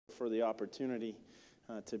for the opportunity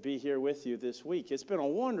to be here with you this week. It's been a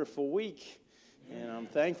wonderful week, and I'm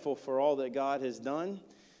thankful for all that God has done.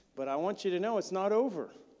 But I want you to know it's not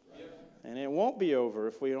over, and it won't be over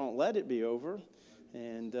if we don't let it be over.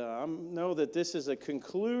 And I know that this is a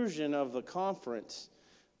conclusion of the conference,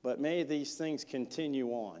 but may these things continue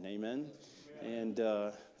on. Amen. And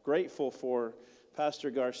grateful for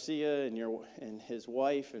Pastor Garcia and his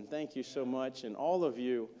wife, and thank you so much, and all of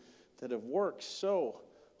you that have worked so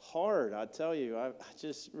hard. I tell you, I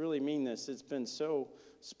just really mean this. It's been so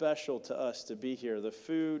special to us to be here. The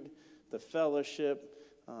food, the fellowship,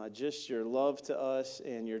 just your love to us,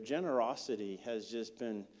 and your generosity has just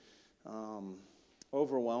been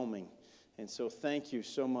overwhelming. And so thank you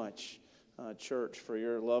so much, church, for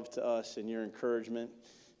your love to us and your encouragement.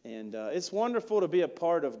 And it's wonderful to be a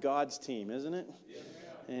part of God's team, isn't it? Yeah.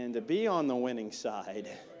 And to be on the winning side.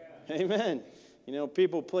 Yeah. Amen. You know,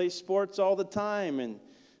 people play sports all the time, and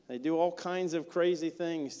they do all kinds of crazy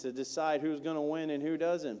things to decide who's going to win and who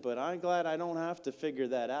doesn't. But I'm glad I don't have to figure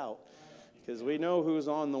that out, because we know who's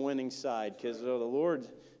on the winning side, because the Lord,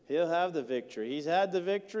 He'll have the victory. He's had the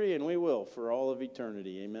victory, and we will for all of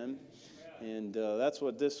eternity. Amen. And that's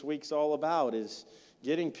what this week's all about, is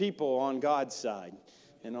getting people on God's side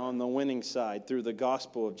and on the winning side through the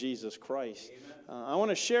gospel of Jesus Christ. I want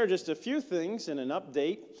to share just a few things and an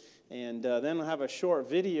update, and then I'll have a short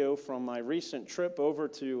video from my recent trip over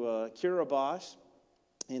to Kiribati.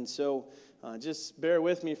 And so just bear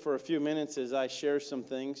with me for a few minutes as I share some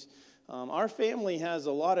things. Our family has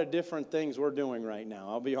a lot of different things we're doing right now,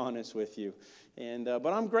 I'll be honest with you. And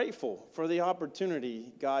but I'm grateful for the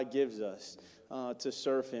opportunity God gives us to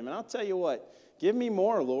serve Him. And I'll tell you what, give me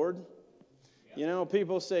more, Lord. You know,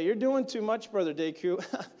 people say, you're doing too much, Brother Daku.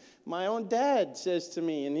 My own dad says to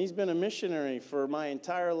me, and he's been a missionary for my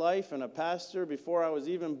entire life and a pastor before I was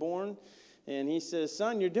even born. And he says,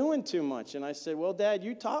 son, you're doing too much. And I said, well, Dad,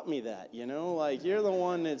 you taught me that, you know. Like, you're the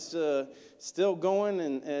one that's still going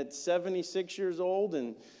and at 76 years old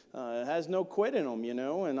and has no quit in him, you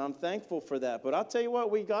know. And I'm thankful for that. But I'll tell you what,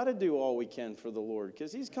 we got to do all we can for the Lord,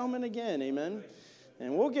 because He's coming again, amen.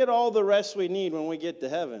 And we'll get all the rest we need when we get to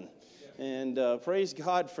heaven. And praise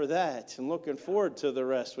God for that, and looking forward to the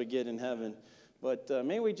rest we get in heaven. But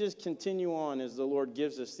may we just continue on as the Lord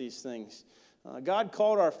gives us these things. God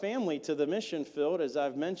called our family to the mission field, as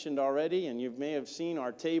I've mentioned already, and you may have seen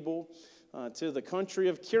our table, to the country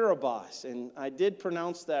of Kiribati. And I did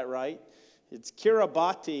pronounce that right. It's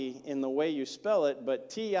Kiribati in the way you spell it,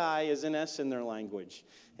 but T-I is an S in their language.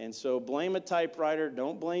 And so blame a typewriter,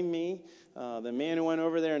 don't blame me. The man who went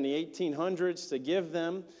over there in the 1800s to give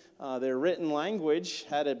them their written language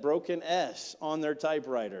had a broken S on their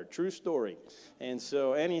typewriter. True story. And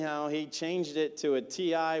so anyhow, he changed it to a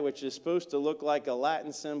T-I, which is supposed to look like a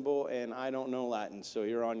Latin symbol, and I don't know Latin, so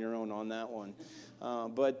you're on your own on that one.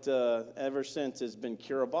 But ever since, it's been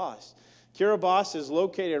Kiribati. Kiribati is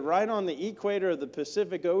located right on the equator of the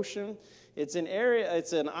Pacific Ocean. It's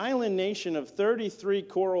an island nation of 33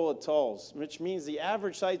 coral atolls, which means the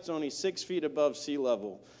average height's only 6 feet above sea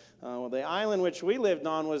level. Well, the island which we lived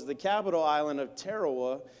on was the capital island of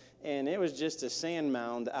Tarawa, and it was just a sand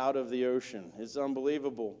mound out of the ocean. It's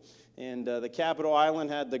unbelievable. And the capital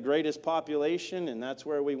island had the greatest population, and that's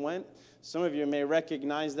where we went. Some of you may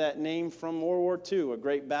recognize that name from World War II. A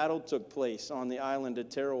great battle took place on the island of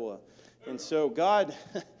Tarawa. And so God,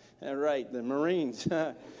 right, the Marines,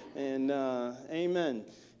 and amen.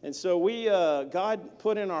 And so God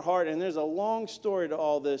put in our heart, and there's a long story to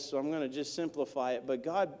all this, so I'm going to just simplify it. But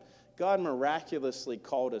God miraculously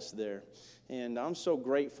called us there. And I'm so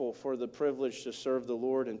grateful for the privilege to serve the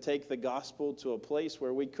Lord and take the gospel to a place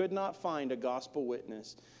where we could not find a gospel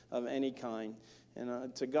witness of any kind.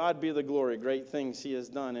 And to God be the glory, great things He has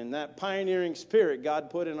done. And that pioneering spirit God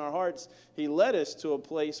put in our hearts, He led us to a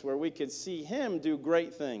place where we could see Him do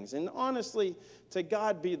great things. And honestly, to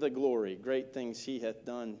God be the glory, great things He hath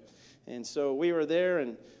done. And so we were there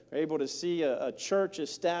and were able to see a church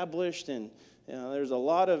established. And there's a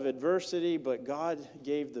lot of adversity, but God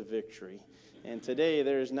gave the victory. And today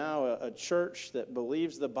there's now a church that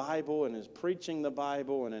believes the Bible and is preaching the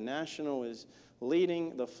Bible, and a national is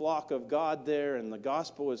leading the flock of God there, and the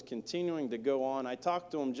gospel is continuing to go on. I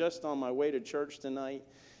talked to him just on my way to church tonight,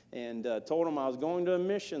 and told him I was going to a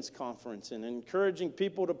missions conference and encouraging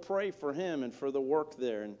people to pray for him and for the work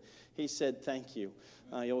there. And he said, thank you.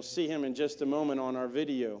 You'll see him in just a moment on our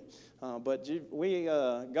video. But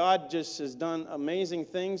God just has done amazing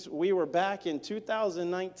things. We were back in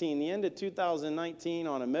 2019, the end of 2019,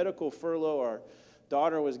 on a medical furlough. Our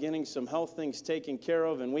daughter was getting some health things taken care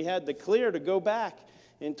of, and we had the clear to go back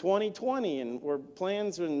in 2020, and we're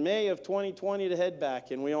plans in May of 2020 to head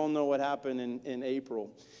back, and we all know what happened in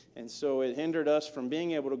April. And so it hindered us from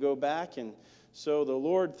being able to go back, and so the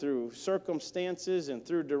Lord, through circumstances and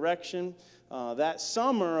through direction, that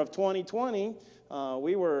summer of 2020,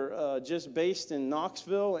 we were just based in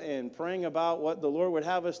Knoxville and praying about what the Lord would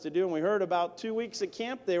have us to do, and we heard about 2 weeks of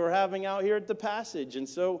camp they were having out here at the Passage, and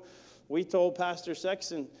so we told Pastor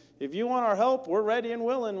Sexton, if you want our help, we're ready and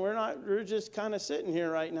willing. We're just kind of sitting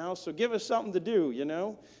here right now, so give us something to do, you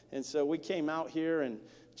know. And so we came out here, and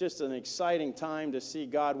just an exciting time to see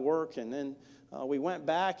God work. And then we went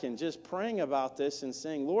back and just praying about this and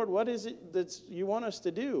saying, Lord, what is it that you want us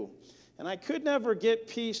to do? And I could never get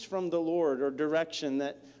peace from the Lord or direction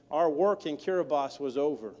that our work in Kiribati was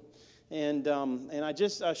over. And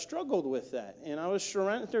I struggled with that, and I was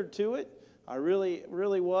surrendered to it. I really,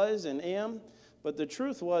 really was and am. But the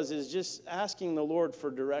truth is just asking the Lord for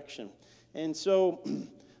direction. And so,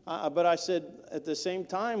 but I said at the same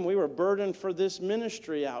time, we were burdened for this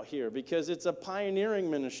ministry out here because it's a pioneering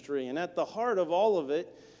ministry. And at the heart of all of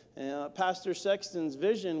it, Pastor Sexton's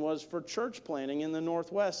vision was for church planting in the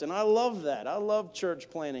Northwest. And I love that. I love church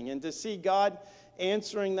planting. And to see God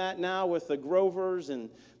answering that now with the Grovers. And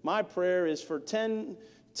my prayer is for 10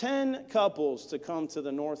 couples to come to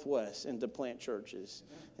the Northwest and to plant churches,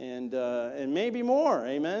 and maybe more,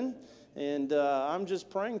 amen. And I'm just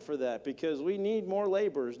praying for that because we need more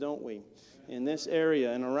laborers, don't we, in this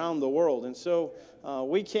area and around the world. And so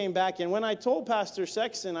we came back, and when I told Pastor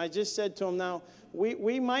Sexton, I just said to him, now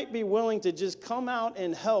we might be willing to just come out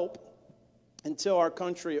and help until our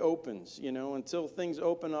country opens, you know, until things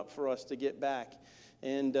open up for us to get back.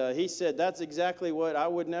 And he said, that's exactly what I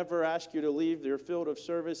would never ask you to leave your field of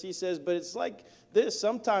service. He says, but it's like this.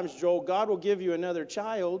 Sometimes, Joel, God will give you another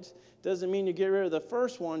child. Doesn't mean you get rid of the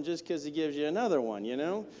first one just because he gives you another one, you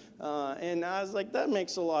know. And I was like, that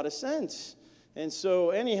makes a lot of sense. And so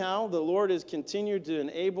anyhow, the Lord has continued to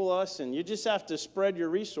enable us. And you just have to spread your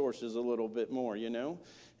resources a little bit more, you know.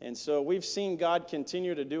 And so we've seen God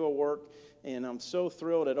continue to do a work. And I'm so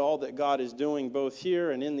thrilled at all that God is doing both here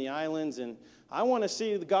and in the islands. And I want to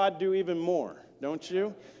see God do even more, don't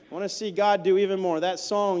you? I want to see God do even more. That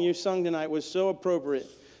song you sung tonight was so appropriate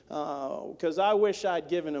because I wish I'd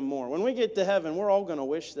given him more. When we get to heaven, we're all going to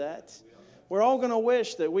wish that. We're all going to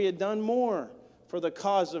wish that we had done more for the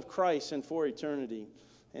cause of Christ and for eternity.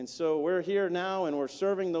 And so we're here now and we're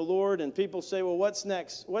serving the Lord. And people say, well, what's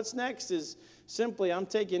next? What's next is simply I'm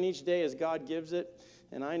taking each day as God gives it.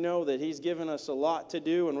 And I know that he's given us a lot to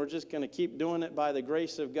do, and we're just going to keep doing it by the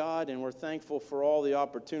grace of God, and we're thankful for all the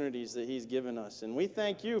opportunities that he's given us. And we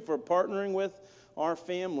thank you for partnering with our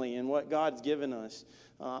family and what God's given us.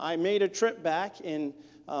 I made a trip back in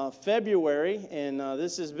February, and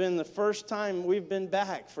this has been the first time we've been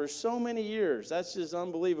back for so many years. That's just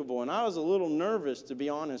unbelievable. And I was a little nervous, to be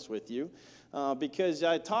honest with you, because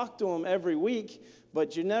I talk to him every week,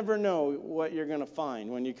 but you never know what you're going to find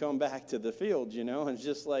when you come back to the field, you know. It's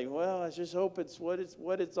just like, well, I just hope it's what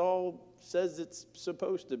it's all says it's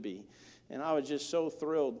supposed to be. And I was just so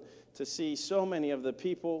thrilled to see so many of the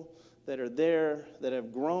people that are there that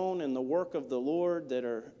have grown in the work of the Lord, that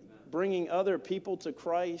are bringing other people to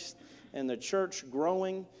Christ, and the church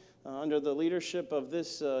growing under the leadership of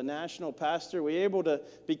this national pastor. We able to,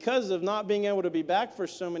 because of not being able to be back for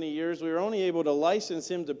so many years, we were only able to license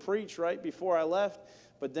him to preach right before I left,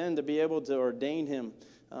 but then to be able to ordain him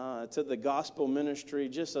to the gospel ministry,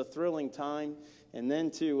 just a thrilling time. And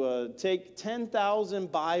then to take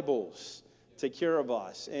 10,000 Bibles to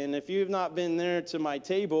Kiribati. And if you've not been there to my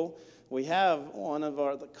table, we have one of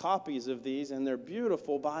the copies of these, and they're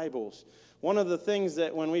beautiful Bibles. One of the things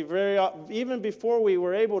that when even before we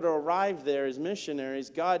were able to arrive there as missionaries,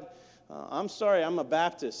 God, I'm sorry, I'm a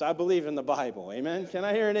Baptist. I believe in the Bible. Amen. Can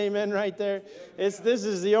I hear an amen right there? This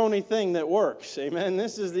is the only thing that works. Amen.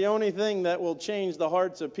 This is the only thing that will change the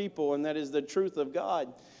hearts of people, and that is the truth of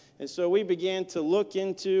God. And so we began to look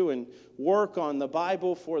into and work on the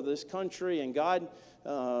Bible for this country, and God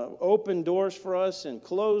opened doors for us and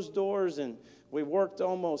closed doors, and we worked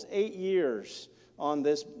almost 8 years on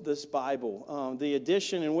this Bible. The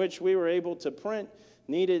edition in which we were able to print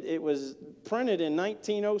it was printed in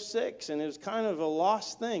 1906, and it was kind of a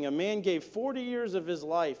lost thing. A man gave 40 years of his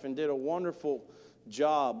life and did a wonderful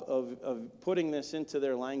job of putting this into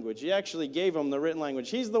their language. He actually gave them the written language.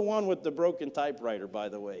 He's the one with the broken typewriter, by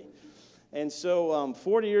the way. And so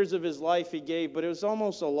 40 years of his life he gave, but it was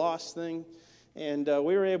almost a lost thing. And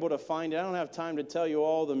we were able to find it. I don't have time to tell you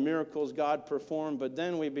all the miracles God performed, but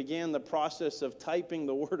then we began the process of typing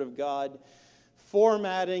the Word of God,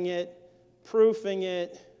 formatting it, proofing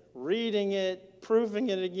it, reading it, proofing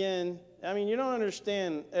it again, I mean, you don't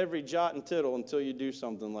understand every jot and tittle until you do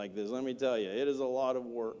something like this. Let me tell you, it is a lot of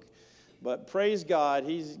work. But praise God,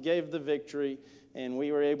 He gave the victory, and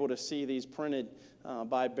we were able to see these printed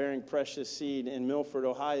by Bearing Precious Seed in Milford,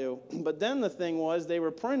 Ohio. But then the thing was, they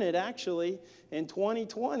were printed actually in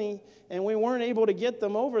 2020, and we weren't able to get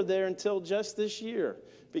them over there until just this year.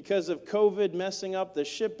 Because of COVID messing up the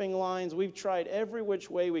shipping lines, we've tried every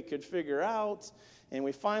which way we could figure out, and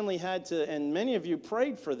we finally had to, and many of you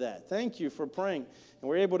prayed for that. Thank you for praying. And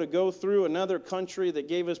we're able to go through another country that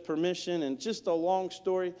gave us permission, and just a long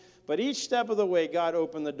story. But each step of the way, God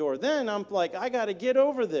opened the door. Then I'm like, I got to get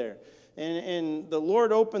over there. And the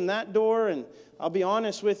Lord opened that door, and I'll be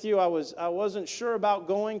honest with you, I wasn't sure about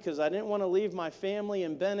going because I didn't want to leave my family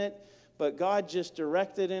in Bennett, but God just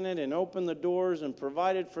directed in it and opened the doors and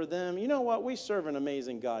provided for them. You know what? We serve an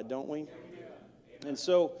amazing God, don't we? And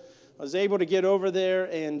so I was able to get over there,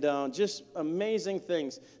 and just amazing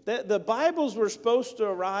things. The Bibles were supposed to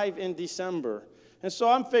arrive in December. And so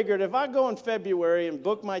I'm figured if I go in February and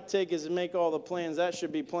book my tickets and make all the plans, that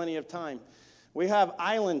should be plenty of time. We have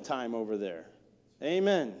island time over there.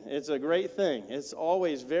 Amen. It's a great thing. It's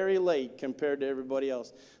always very late compared to everybody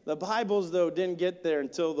else. The Bibles, though, didn't get there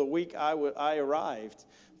until the week I arrived.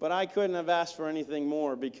 But I couldn't have asked for anything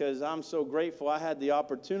more because I'm so grateful I had the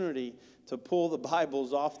opportunity to pull the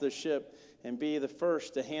Bibles off the ship and be the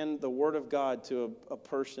first to hand the Word of God to a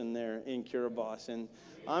person there in Kiribati. And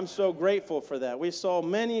I'm so grateful for that. We saw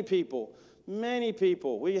many people.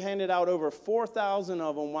 We handed out over 4,000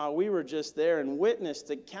 of them while we were just there and witnessed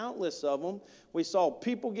to countless of them. We saw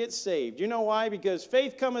people get saved. You know why? Because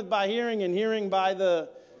faith cometh by hearing, and hearing by the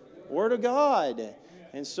Word of God.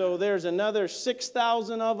 And so there's another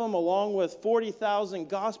 6,000 of them, along with 40,000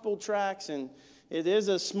 gospel tracts. And it is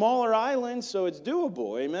a smaller island, so it's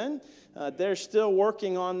doable. Amen. They're still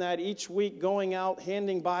working on that each week, going out,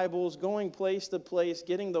 handing Bibles, going place to place,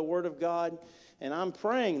 getting the Word of God. And I'm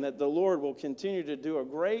praying that the Lord will continue to do a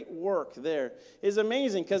great work there. It's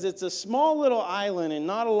amazing because it's a small little island and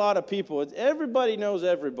not a lot of people. Everybody knows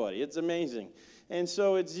everybody. It's amazing. And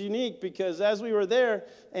so it's unique because as we were there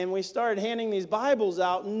and we started handing these Bibles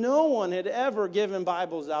out, no one had ever given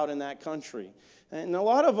Bibles out in that country. And a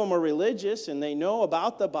lot of them are religious and they know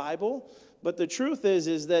about the Bible. But the truth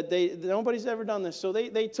is that nobody's ever done this. So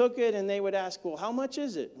they took it and they would ask, well, how much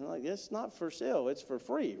is it? And I'm like, it's not for sale. It's for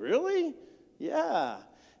free. Really? Yeah.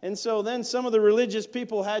 And so then some of the religious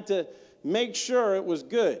people had to make sure it was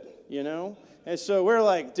good, you know. And so we're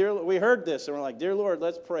like, we heard this, and we're like, dear Lord,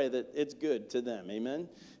 let's pray that it's good to them. Amen.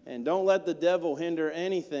 And don't let the devil hinder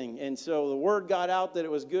anything. And so the word got out that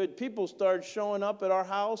it was good. People started showing up at our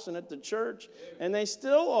house and at the church, and they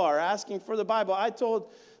still are asking for the Bible. I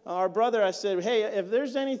told our brother, I said, hey, if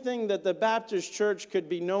there's anything that the Baptist church could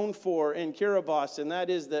be known for in Kiribati, and that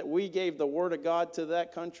is that we gave the word of God to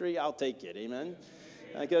that country, I'll take it. Amen.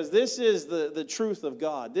 Because this is the truth of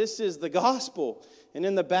God. This is the gospel. And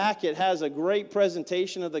in the back, it has a great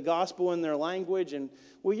presentation of the gospel in their language. And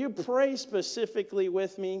will you pray specifically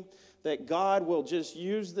with me that God will just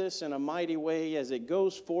use this in a mighty way as it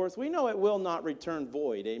goes forth? We know it will not return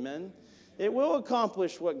void. Amen. It will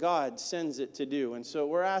accomplish what God sends it to do. And so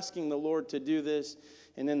we're asking the Lord to do this.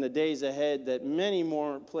 And in the days ahead, that many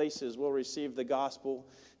more places will receive the gospel.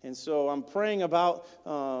 And so I'm praying about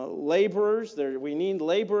laborers. We need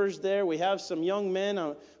laborers there. We have some young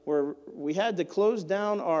men where we had to close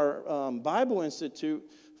down our Bible Institute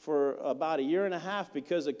for about a year and a half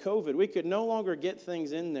because of COVID. We could no longer get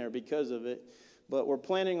things in there because of it. But we're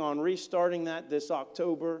planning on restarting that this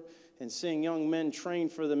October and seeing young men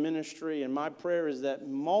trained for the ministry. And my prayer is that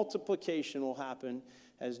multiplication will happen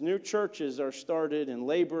as new churches are started and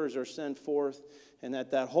laborers are sent forth, and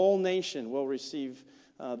that whole nation will receive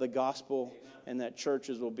the gospel, and that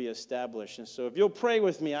churches will be established. And so if you'll pray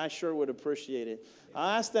with me, I sure would appreciate it.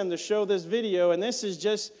 I asked them to show this video, and this is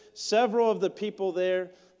just several of the people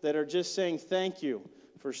there that are just saying thank you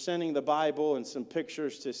for sending the Bible and some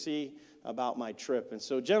pictures to see about my trip. And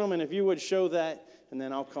so, gentlemen, if you would show that, and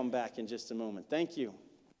then I'll come back in just a moment. Thank you.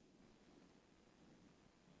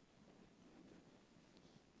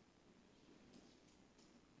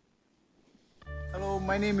 Hello,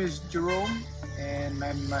 my name is Jerome, and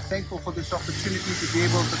I'm thankful for this opportunity to be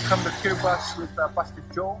able to come to Kiribati with Pastor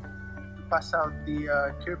Joe to pass out the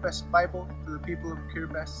Kiribati Bible to the people of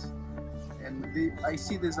Kiribati. And I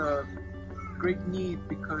see there's a great need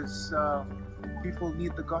because people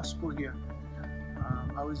need the gospel here.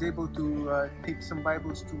 I was able to take some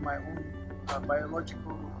Bibles to my own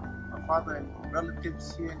biological father and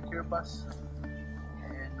relatives here in Kiribati.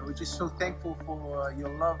 And we're just so thankful for your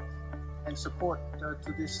love and support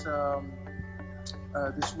to this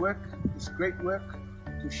this work, this great work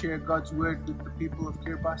to share God's word with the people of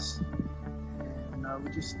Kiribati. And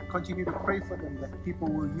we just continue to pray for them, that people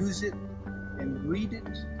will use it and read it.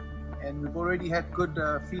 And we've already had good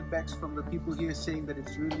feedbacks from the people here saying that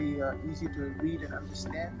it's really easy to read and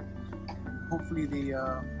understand. And hopefully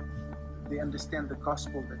they understand the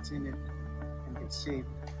gospel that's in it and get saved.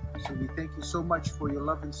 So we thank you so much for your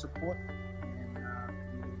love and support, and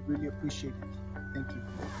we really appreciate it. Thank you.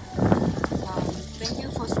 Thank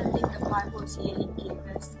you for sending the Bibles here in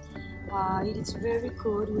Kiribati. It is very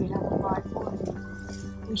good. We have a Bible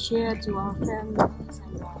and we share to our families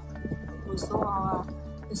and also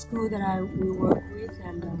the school that we work with,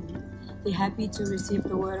 and they're happy to receive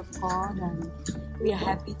the Word of God, and we are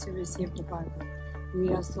happy to receive the Bible. We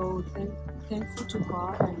are so thankful to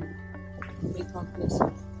God, and may God bless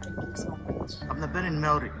you. Thank you so much. I'm the Ben in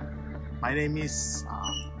Melody. My name is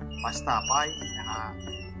Pastor Pai,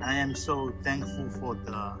 and I am so thankful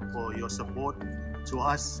for your support to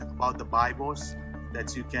us about the Bibles,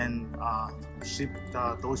 that you can ship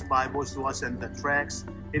those Bibles to us and the tracts.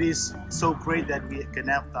 It is so great that we can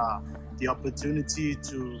have the opportunity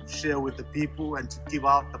to share with the people and to give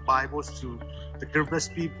out the Bibles to the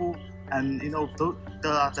Kiribati people. And you know,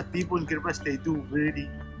 the people in Kiribati, they do really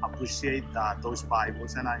appreciate those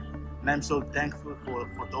Bibles, and I'm so thankful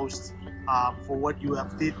for those for what you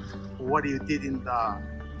did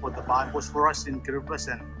for the Bibles for us in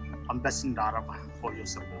Kiribati, and I'm blessing Daraba for your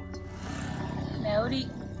support. Melody,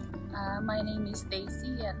 my name is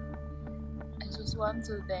Daisy, and I just want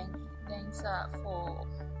to thanks for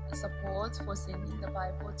the support for sending the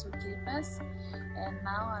Bible to Kiribati. And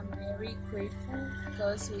now I'm very grateful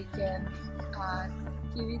because we can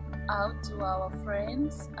give it out to our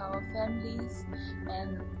friends, our families,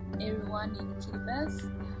 and everyone in Kiribati.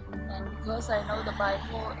 And because I know the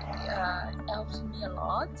Bible helps me a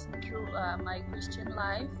lot through my Christian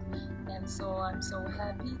life, and so I'm so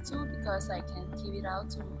happy too because I can give it out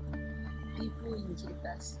to people in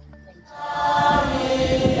Kiribati. Thank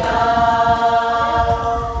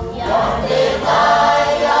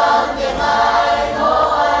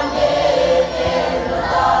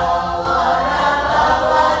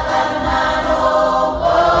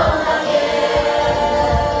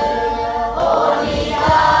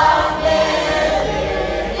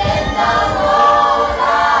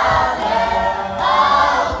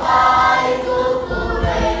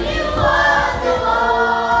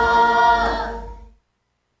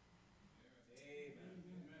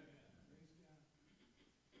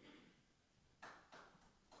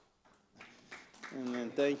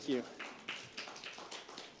Amen. Thank you.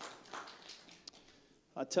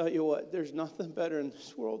 I tell you what, there's nothing better in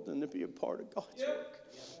this world than to be a part of God's work.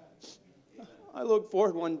 I look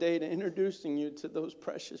forward one day to introducing you to those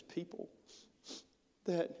precious people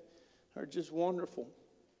that are just wonderful,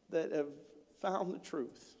 that have found the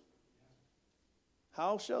truth.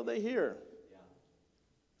 How shall they hear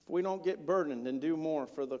if we don't get burdened and do more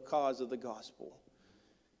for the cause of the gospel?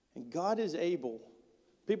 And God is able.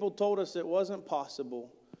 People told us it wasn't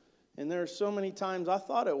possible, and there are so many times I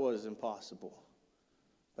thought it was impossible,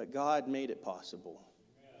 but God made it possible.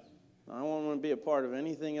 I don't want to be a part of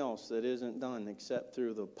anything else that isn't done except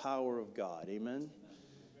through the power of God. Amen?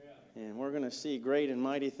 And we're going to see great and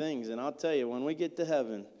mighty things, and I'll tell you, when we get to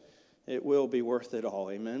heaven, it will be worth it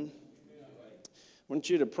all. Amen? I want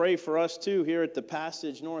you to pray for us, too, here at the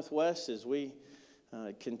Passage Northwest as we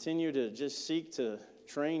continue to just seek to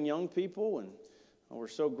train young people, and we're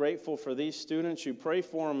so grateful for these students. You pray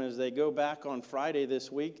for them as they go back on Friday this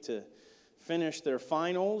week to finish their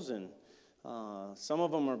finals, and some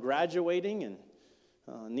of them are graduating and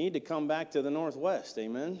need to come back to the Northwest.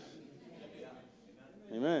 Amen?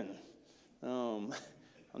 Amen.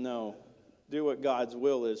 No, do what God's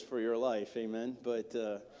will is for your life. Amen? But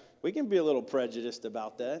we can be a little prejudiced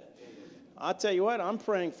about that. I'll tell you what, I'm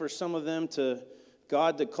praying for some of them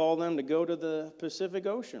God to call them to go to the Pacific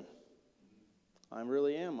Ocean. I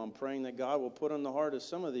really am. I'm praying that God will put on the heart of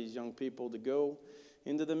some of these young people to go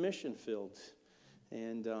into the mission field.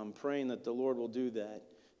 And I'm praying that the Lord will do that.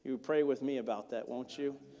 You pray with me about that, won't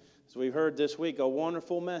you? As we heard this week, a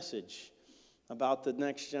wonderful message about the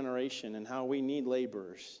next generation and how we need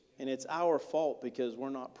laborers. And it's our fault because we're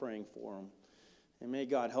not praying for them. And may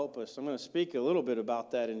God help us. I'm going to speak a little bit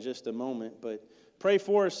about that in just a moment. But pray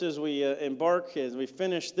for us as we embark, as we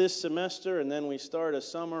finish this semester, and then we start a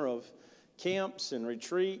summer of camps and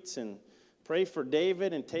retreats, and pray for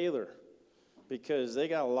David and Taylor because they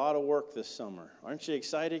got a lot of work this summer. Aren't you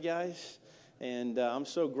excited, guys? And I'm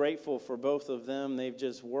so grateful for both of them. They've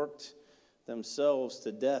just worked themselves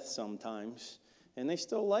to death sometimes, and they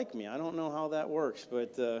still like me. I don't know how that works,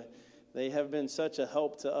 but They have been such a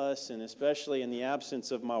help to us, and especially in the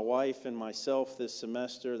absence of my wife and myself this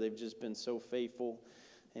semester, they've just been so faithful.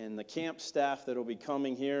 And the camp staff that will be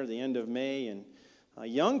coming here the end of May, and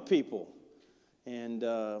young people, and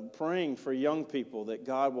praying for young people that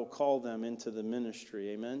God will call them into the ministry.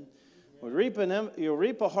 Amen. You'll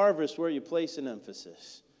reap a harvest where you place an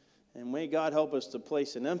emphasis. And may God help us to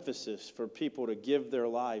place an emphasis for people to give their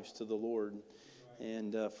lives to the Lord,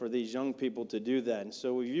 and for these young people to do that. And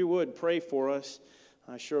so if you would pray for us,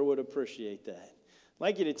 I sure would appreciate that. I'd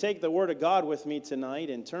like you to take the Word of God with me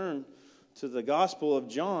tonight and turn to the Gospel of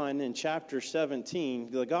John in chapter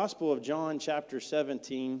 17. The Gospel of John, chapter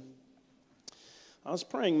 17. I was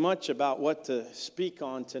praying much about what to speak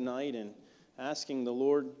on tonight and asking the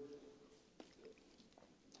Lord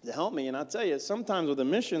to help me. And I'll tell you, sometimes with a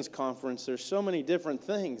missions conference, there's so many different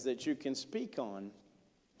things that you can speak on.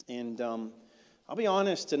 And I'll be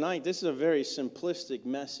honest, tonight, this is a very simplistic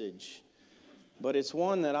message, but it's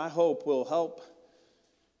one that I hope will help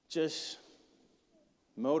just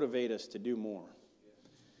motivate us to do more.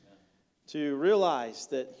 To realize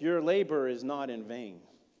that your labor is not in vain.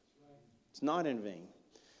 It's not in vain.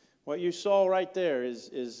 What you saw right there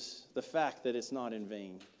is the fact that it's not in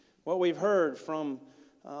vain. What we've heard from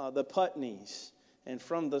the Putneys and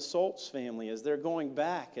from the Soltz family as they're going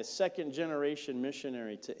back as second-generation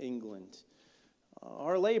missionary to England.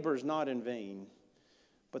 Our labor is not in vain,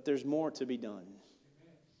 but there's more to be done.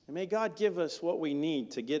 And may God give us what we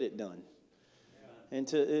need to get it done. And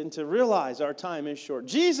to realize our time is short.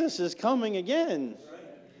 Jesus is coming again.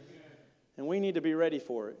 And we need to be ready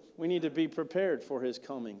for it. We need to be prepared for his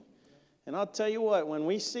coming. And I'll tell you what, when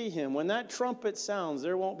we see him, when that trumpet sounds,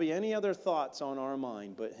 there won't be any other thoughts on our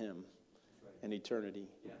mind but him and eternity.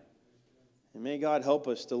 And may God help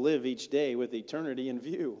us to live each day with eternity in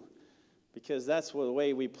view, because that's the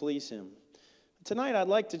way we please him. Tonight I'd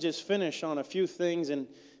like to just finish on a few things, and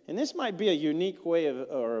this might be a unique way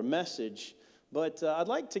or a message, but I'd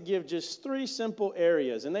like to give just 3 simple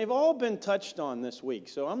areas, and they've all been touched on this week,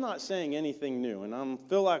 so I'm not saying anything new, and I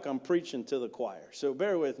feel like I'm preaching to the choir, so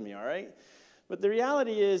bear with me, all right? But the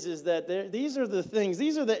reality is that these are the things,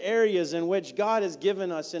 these are the areas in which God has given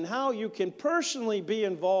us and how you can personally be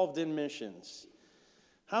involved in missions.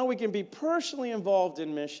 How we can be personally involved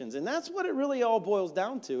in missions, and that's what it really all boils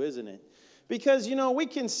down to, isn't it? Because, we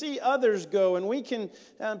can see others go, and we can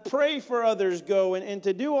pray for others go, and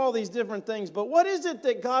to do all these different things. But what is it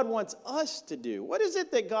that God wants us to do? What is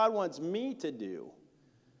it that God wants me to do?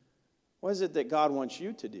 What is it that God wants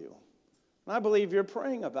you to do? And I believe you're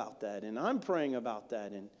praying about that, and I'm praying about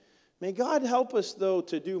that. And may God help us, though,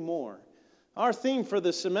 to do more. Our theme for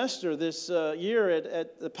the semester this year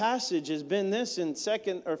at the passage has been this in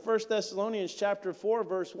 1 Thessalonians chapter 4,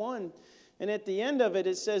 verse 1. And at the end of it,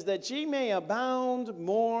 it says that ye may abound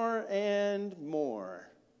more and more.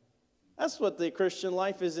 That's what the Christian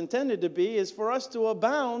life is intended to be, is for us to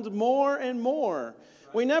abound more and more.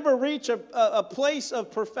 We never reach a place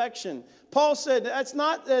of perfection. Paul said, that's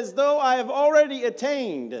not as though I have already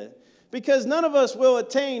attained, because none of us will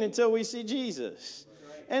attain until we see Jesus.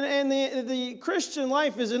 And the Christian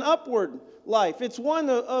life is an upward life. It's one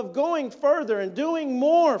of going further and doing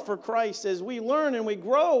more for Christ as we learn and we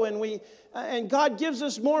grow, and God gives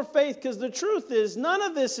us more faith, because the truth is none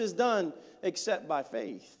of this is done except by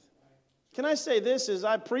faith. Can I say this as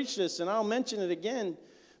I preach this, and I'll mention it again,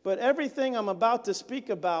 but everything I'm about to speak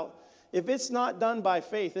about, if it's not done by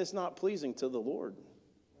faith, it's not pleasing to the Lord.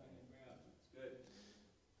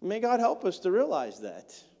 May God help us to realize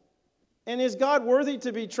that. And is God worthy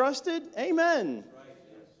to be trusted? Amen.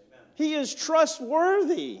 He is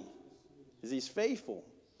trustworthy because he's faithful.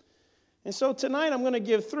 And so tonight I'm going to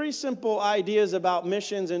give 3 simple ideas about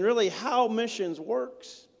missions and really how missions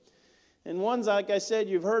works. And ones, like I said,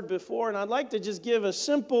 you've heard before. And I'd like to just give a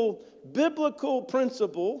simple biblical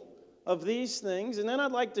principle of these things. And then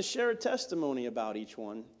I'd like to share a testimony about each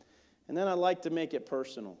one. And then I'd like to make it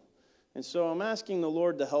personal. And so I'm asking the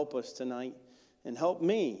Lord to help us tonight and help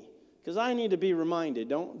me. Because I need to be reminded,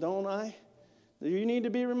 don't I? Do you need to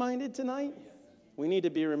be reminded tonight? We need to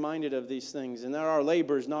be reminded of these things, and that our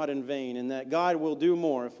labor is not in vain, and that God will do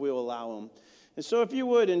more if we'll allow him. And so if you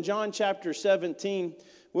would, in John chapter 17,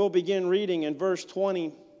 we'll begin reading in verse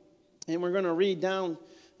 20, and we're going to read down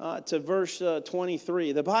to verse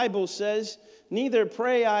 23. The Bible says, neither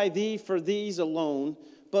pray I thee for these alone,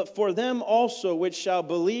 but for them also which shall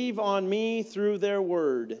believe on me through their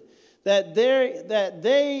word, that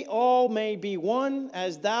they all may be one,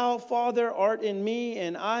 as thou, Father, art in me,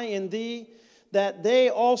 and I in thee, that they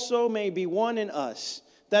also may be one in us,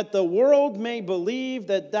 that the world may believe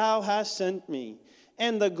that thou hast sent me.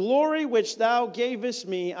 And the glory which thou gavest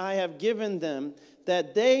me, I have given them,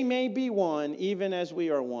 that they may be one, even as we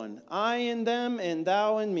are one. I in them, and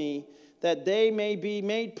thou in me, that they may be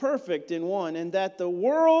made perfect in one, and that the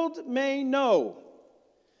world may know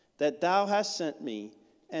that thou hast sent me,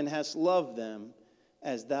 and hast loved them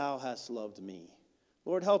as thou hast loved me.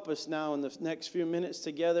 Lord, help us now in the next few minutes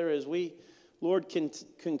together as we, Lord, can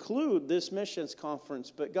conclude this missions conference.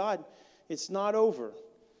 But God, it's not over.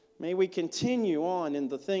 May we continue on in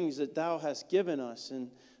the things that thou hast given us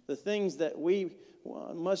and the things that we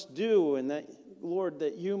must do and that, Lord,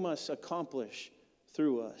 that you must accomplish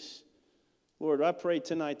through us. Lord, I pray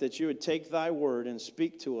tonight that you would take thy word and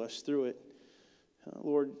speak to us through it.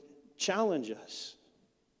 Lord, challenge us,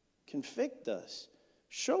 convict us,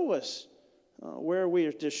 show us where we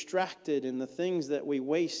are distracted in the things that we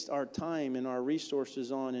waste our time and our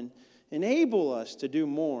resources on, and enable us to do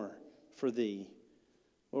more for thee.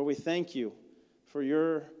 Lord, we thank you for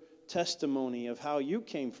your testimony of how you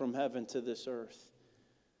came from heaven to this earth.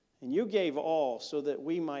 And you gave all so that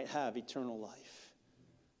we might have eternal life.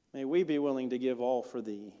 May we be willing to give all for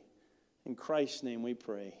thee. In Christ's name we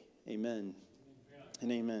pray. Amen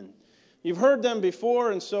and amen. You've heard them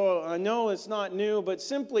before, and so I know it's not new, but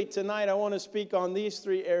simply tonight I want to speak on these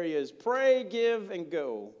three areas. Pray, give, and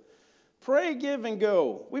go. Pray, give, and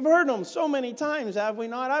go. We've heard them so many times, have we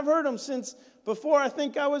not? I've heard them since before I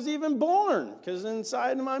think I was even born, because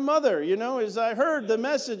inside of my mother, as I heard the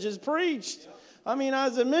messages preached. I mean,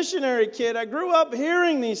 as a missionary kid, I grew up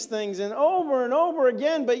hearing these things and over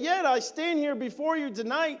again, but yet I stand here before you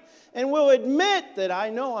tonight and will admit that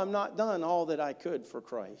I know I'm not done all that I could for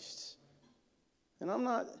Christ. And I'm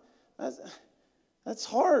not, that's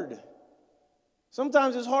hard.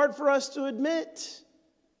 Sometimes it's hard for us to admit.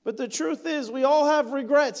 But the truth is, we all have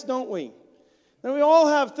regrets, don't we? And we all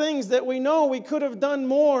have things that we know we could have done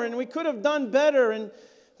more and we could have done better.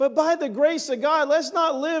 But by the grace of God, let's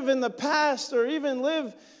not live in the past or even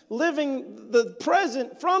living the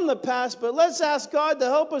present from the past, but let's ask God to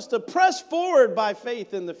help us to press forward by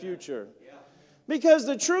faith in the future. Because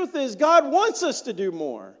the truth is, God wants us to do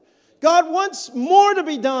more. God wants more to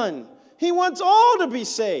be done. He wants all to be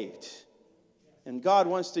saved. And God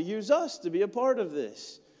wants to use us to be a part of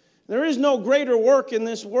this. There is no greater work in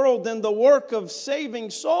this world than the work of saving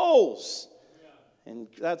souls. And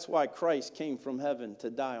that's why Christ came from heaven to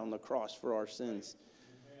die on the cross for our sins.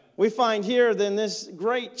 We find here in this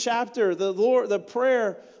great chapter the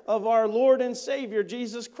prayer of our Lord and Savior,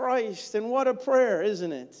 Jesus Christ. And what a prayer,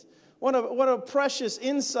 isn't it? What a precious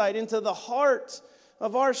insight into the heart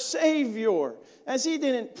of our Savior. As he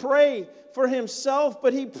didn't pray for himself,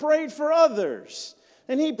 but he prayed for others.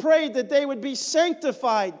 And he prayed that they would be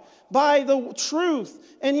sanctified by the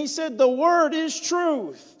truth. And he said the word is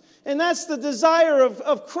truth. And that's the desire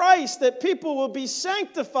of Christ, that people will be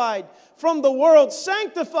sanctified from the world,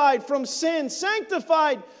 sanctified from sin,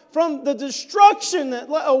 sanctified from the destruction that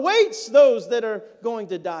awaits those that are going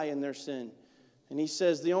to die in their sin. And he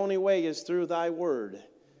says the only way is through thy word,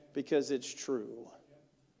 because it's true.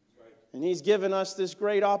 And he's given us this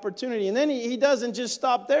great opportunity. And then he doesn't just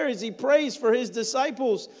stop there as he prays for his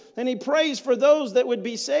disciples. And he prays for those that would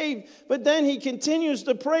be saved. But then he continues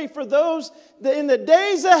to pray for those that in the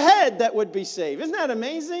days ahead that would be saved. Isn't that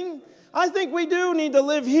amazing? I think we do need to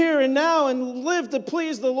live here and now and live to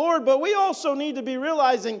please the Lord. But we also need to be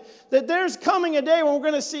realizing that there's coming a day when we're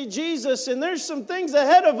going to see Jesus. And there's some things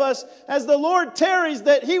ahead of us as the Lord tarries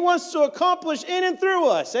that he wants to accomplish in and through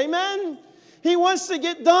us. Amen? He wants to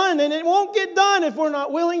get done, and it won't get done if we're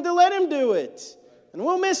not willing to let him do it. And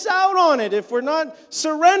we'll miss out on it if we're not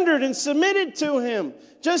surrendered and submitted to him.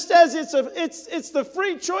 Just as it's the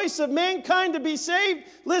free choice of mankind to be saved,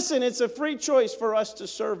 listen, it's a free choice for us to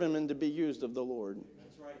serve him and to be used of the Lord.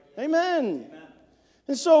 That's right. Amen. Amen.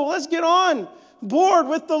 And so let's get on board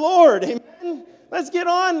with the Lord. Amen. Let's get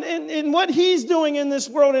on in what he's doing in this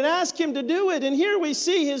world and ask him to do it. And here we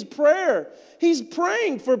see his prayer. He's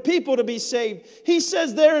praying for people to be saved. He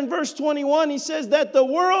says there in verse 21, he says that the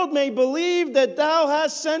world may believe that thou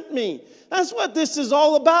hast sent me. That's what this is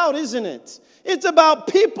all about, isn't it? It's about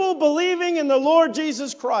people believing in the Lord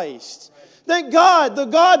Jesus Christ. That God,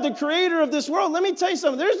 the creator of this world, let me tell you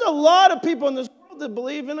something. There's a lot of people in this world that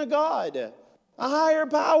believe in a God, a higher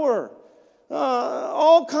power,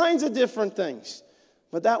 all kinds of different things.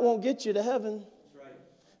 But that won't get you to heaven.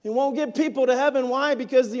 It won't get people to heaven. Why?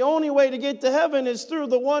 Because the only way to get to heaven is through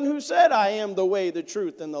the one who said, I am the way, the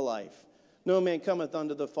truth, and the life. No man cometh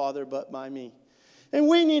unto the Father but by me. And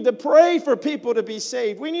we need to pray for people to be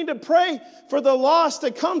saved. We need to pray for the lost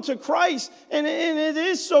to come to Christ. And it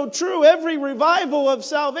is so true. Every revival of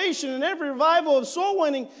salvation and every revival of soul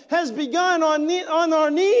winning has begun on our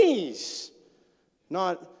knees,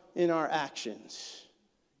 not in our actions.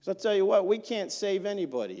 So I'll tell you what, we can't save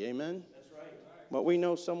anybody. Amen? That's right. But we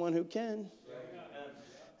know someone who can.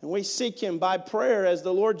 And we seek him by prayer as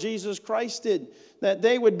the Lord Jesus Christ did, that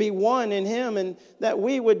they would be one in him and that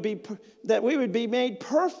we would be made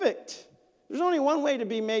perfect. There's only one way to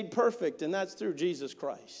be made perfect, and that's through Jesus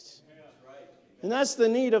Christ. And that's the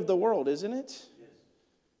need of the world, isn't it?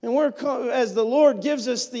 And as the Lord gives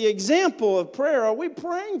us the example of prayer, are we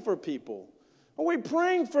praying for people? Are we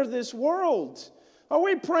praying for this world? Are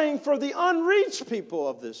we praying for the unreached people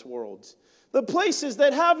of this world? The places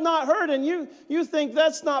that have not heard, and you think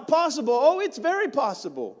that's not possible. Oh, it's very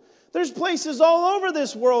possible. There's places all over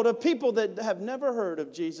this world of people that have never heard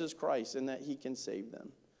of Jesus Christ and that he can save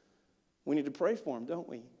them. We need to pray for them, don't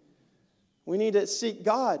we? We need to seek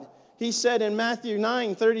God. He said in Matthew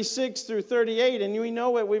 9:36 through 38, and we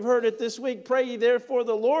know it, we've heard it this week, pray ye therefore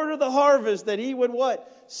the Lord of the harvest that he would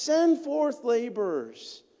what? Send forth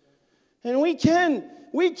laborers. And we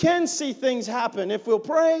can see things happen if we'll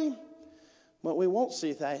pray. But we won't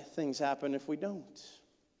see things happen if we don't.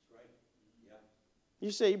 Right. Yeah.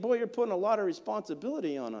 You say, boy, you're putting a lot of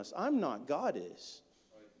responsibility on us. I'm not. God is.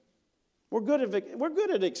 Right. We're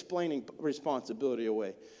good at explaining responsibility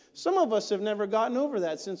away. Some of us have never gotten over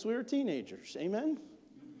that since we were teenagers. Amen?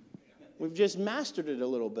 We've just mastered it a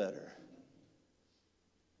little better.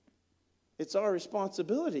 It's our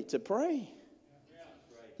responsibility to pray.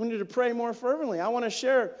 We need to pray more fervently. I want to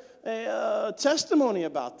share a testimony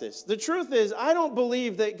about this. The truth is, I don't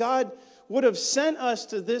believe that God would have sent us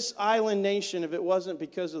to this island nation if it wasn't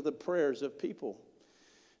because of the prayers of people.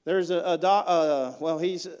 There's it's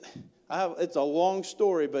a long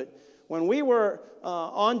story, but when we were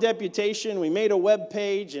on deputation, we made a web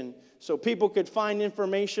page, and so people could find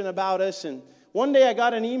information about us. And one day I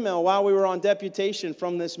got an email while we were on deputation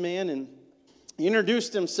from this man, and he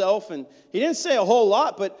introduced himself, and he didn't say a whole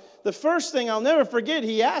lot, but the first thing I'll never forget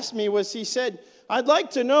he asked me was, he said, I'd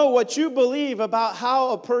like to know what you believe about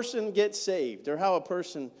how a person gets saved or how a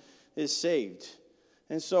person is saved.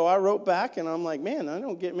 And so I wrote back, and I'm like, man, I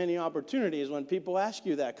don't get many opportunities when people ask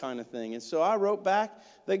you that kind of thing. And so I wrote back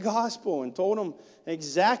the gospel and told them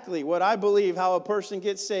exactly what I believe how a person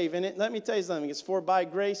gets saved. And let me tell you something. It's for by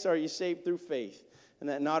grace are you saved through faith, and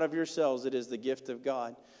that not of yourselves, it is the gift of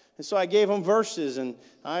God. And so I gave him verses, and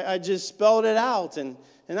I just spelled it out. And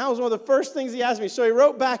that was one of the first things he asked me. So he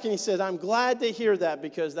wrote back, and he said, I'm glad to hear that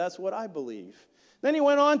because that's what I believe. Then he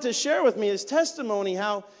went on to share with me his testimony,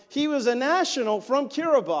 how he was a national from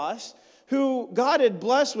Kiribati who God had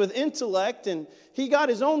blessed with intellect, and he got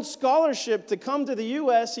his own scholarship to come to the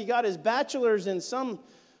U.S. He got his bachelor's in some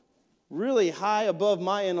really high above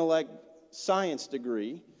my intellect science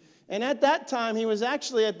degree. And at that time, he was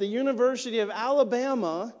actually at the University of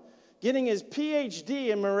Alabama getting his PhD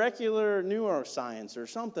in molecular neuroscience or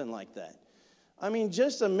something like that. I mean,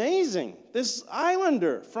 just amazing. This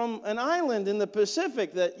islander from an island in the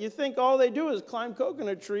Pacific that you think all they do is climb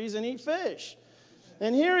coconut trees and eat fish.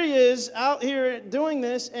 And here he is out here doing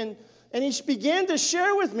this, and he began to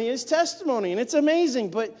share with me his testimony, and it's amazing.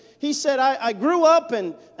 But he said, I grew up,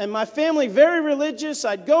 and my family very religious.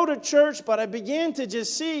 I'd go to church, but I began to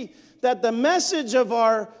just see that the message of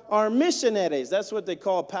our missionaries, that's what they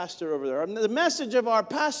call a pastor over there, the message of our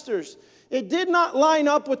pastors, it did not line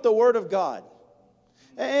up with the Word of God.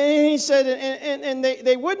 And he said, and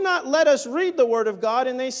they would not let us read the Word of God,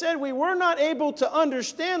 and they said we were not able to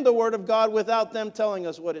understand the Word of God without them telling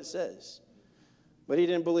us what it says. But he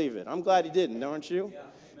didn't believe it. I'm glad he didn't, aren't you? Yeah.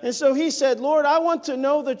 And so he said, Lord, I want to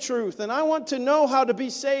know the truth, and I want to know how to be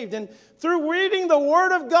saved. And through reading the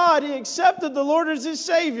Word of God, he accepted the Lord as his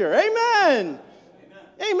Savior. Amen.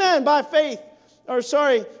 Amen. Amen. By faith.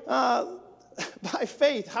 By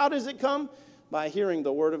faith. How does it come? By hearing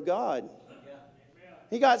the Word of God.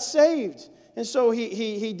 He got saved. And so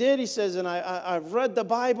he did. He says, and I've read the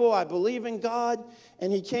Bible. I believe in God.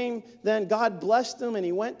 And he came, then God blessed him, and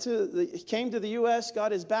he came to the U.S.,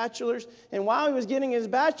 got his bachelor's. And while he was getting his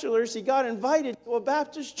bachelor's, he got invited to a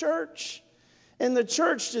Baptist church. And the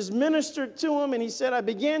church just ministered to him, and he said, I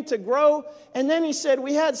began to grow. And then he said,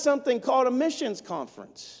 we had something called a missions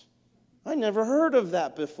conference. I never heard of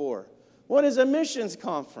that before. What is a missions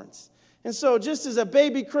conference? And so just as a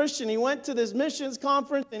baby Christian, he went to this missions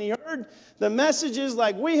conference, and he heard the messages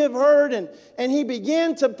like we have heard, and he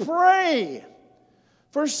began to pray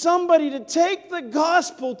for somebody to take the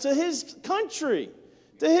gospel to his country,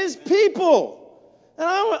 to his people. And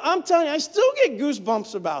I'm telling you, I still get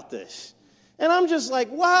goosebumps about this. And I'm just like,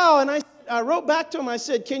 wow. And I wrote back to him. I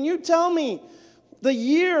said, can you tell me the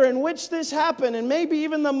year in which this happened, and maybe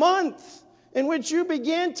even the month in which you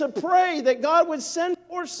began to pray that God would send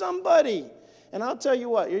for somebody? And I'll tell you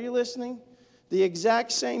what, are you listening? The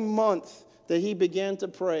exact same month that he began to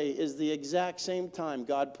pray is the exact same time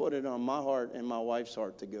God put it on my heart and my wife's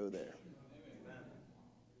heart to go there.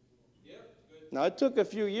 Now, it took a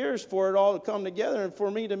few years for it all to come together and for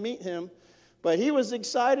me to meet him. But he was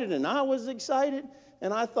excited and I was excited.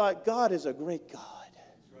 And I thought, God is a great God.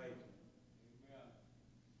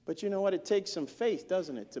 But you know what? It takes some faith,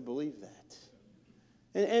 doesn't it, to believe that?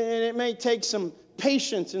 And it may take some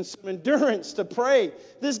patience and some endurance to pray.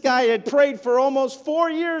 This guy had prayed for almost 4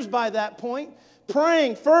 years by that point,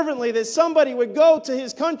 praying fervently that somebody would go to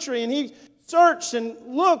his country. And he searched and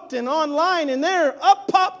looked and online, and there up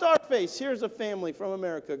popped our face. Here's a family from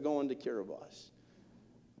America going to Kiribati.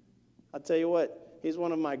 I'll tell you what, he's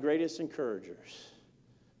one of my greatest encouragers,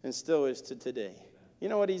 and still is to today. You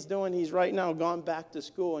know what he's doing? He's right now gone back to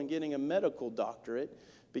school and getting a medical doctorate,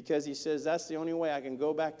 because he says that's the only way I can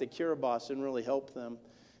go back to Kiribati and really help them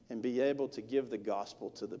and be able to give the gospel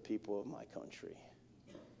to the people of my country.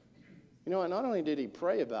 You know what? Not only did he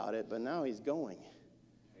pray about it, but now he's going.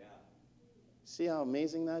 See how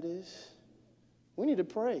amazing that is? We need to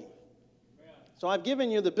pray. So I've given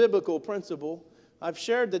you the biblical principle. I've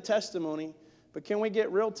shared the testimony. But can we get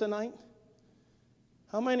real tonight?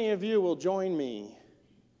 How many of you will join me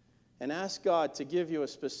and ask God to give you a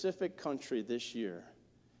specific country this year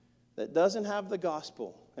that doesn't have the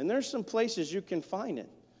gospel? And there's some places you can find it.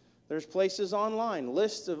 There's places online,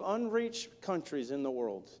 lists of unreached countries in the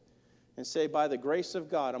world. And say, by the grace of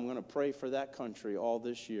God, I'm going to pray for that country all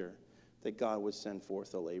this year, that God would send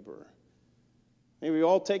forth a laborer. Maybe we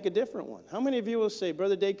all take a different one. How many of you will say,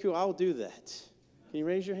 Brother Daku, I'll do that? Can you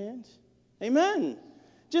raise your hand? Amen.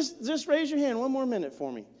 Just raise your hand one more minute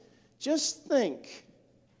for me. Just think,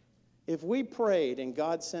 if we prayed and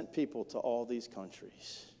God sent people to all these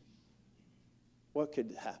countries, what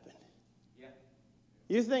could happen? Yeah.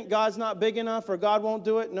 You think God's not big enough or God won't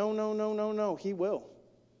do it? No, no, no, no, no. He will.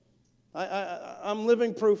 I'm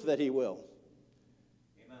living proof that he will.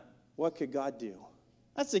 What could God do?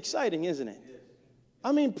 That's exciting, isn't it?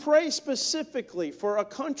 I mean, pray specifically for a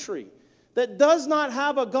country that does not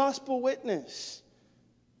have a gospel witness.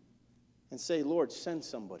 And say, Lord, send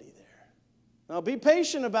somebody there. Now, be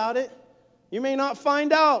patient about it. You may not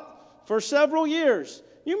find out for several years.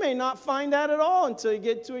 You may not find out at all until you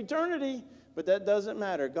get to eternity. But that doesn't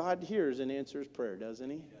matter. God hears and answers prayer, doesn't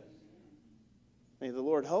he? May the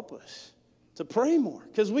Lord help us to pray more,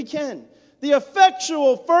 because we can. The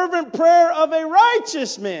effectual, fervent prayer of a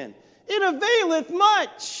righteous man, it availeth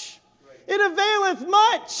much. It availeth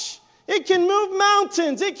much. It can move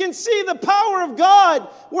mountains. It can see the power of God.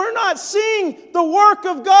 We're not seeing the work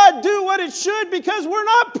of God do what it should because we're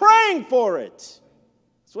not praying for it.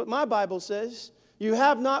 That's what my Bible says. You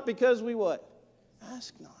have not because we what?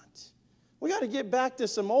 Ask not. We got to get back to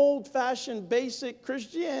some old-fashioned, basic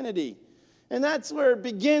Christianity. And that's where it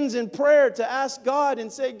begins in prayer, to ask God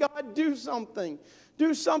and say, God, do something.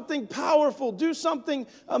 Do something powerful. Do something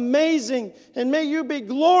amazing. And may you be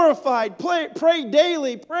glorified. Pray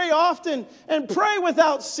daily. Pray often. And pray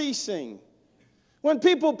without ceasing. When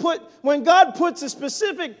God puts a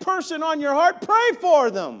specific person on your heart, pray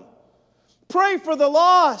for them. Pray for the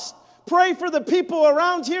lost. Pray for the people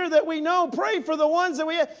around here that we know. Pray for the ones that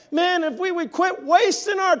we have. Man, if we would quit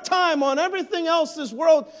wasting our time on everything else this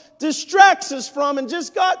world distracts us from and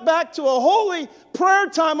just got back to a holy prayer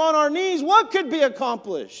time on our knees, what could be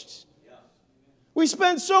accomplished? Yeah. We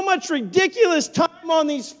spend so much ridiculous time on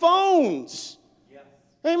these phones. Yeah.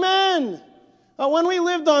 Amen. When we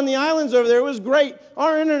lived on the islands over there, it was great.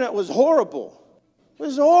 Our internet was horrible. It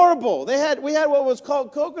was horrible. We had what was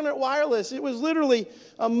called coconut wireless. It was literally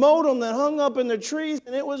a modem that hung up in the trees,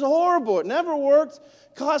 and it was horrible. It never worked.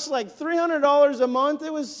 Cost like $300 a month.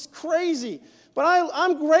 It was crazy. But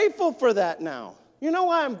I'm grateful for that now. You know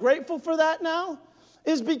why I'm grateful for that now?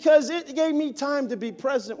 Is because it gave me time to be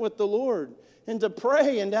present with the Lord and to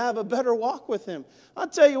pray and to have a better walk with Him. I'll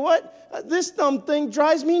tell you what, this dumb thing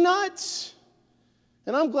drives me nuts.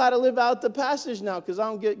 And I'm glad I live out the passage now because I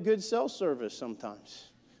don't get good cell service sometimes.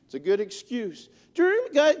 It's a good excuse.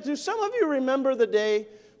 Do some of you remember the day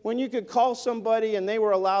when you could call somebody and they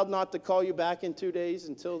were allowed not to call you back in 2 days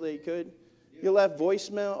until they could? You left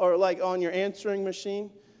voicemail or like on your answering machine.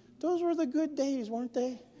 Those were the good days, weren't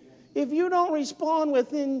they? If you don't respond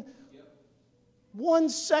within 1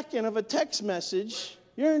 second of a text message,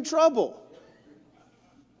 you're in trouble.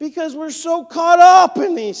 Because we're so caught up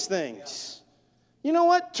in these things. You know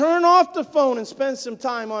what? Turn off the phone and spend some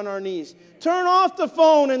time on our knees. Turn off the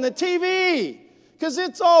phone and the TV, because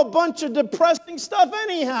it's all a bunch of depressing stuff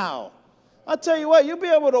anyhow. I'll tell you what, you'll be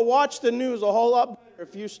able to watch the news a whole lot better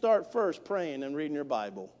if you start first praying and reading your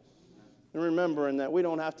Bible. And remembering that we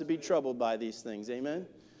don't have to be troubled by these things. Amen?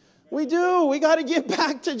 We do. We got to get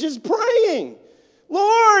back to just praying.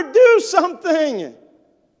 Lord, do something.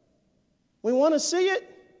 We want to see it,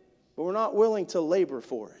 but we're not willing to labor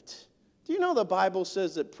for it. Do you know the Bible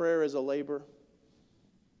says that prayer is a labor?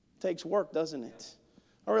 It takes work, doesn't it?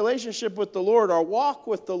 Our relationship with the Lord, our walk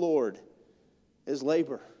with the Lord is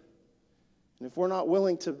labor. And if we're not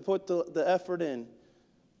willing to put the effort in,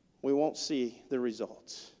 we won't see the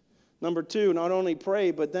results. Number 2, not only pray,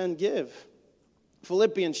 but then give.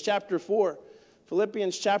 Philippians chapter 4.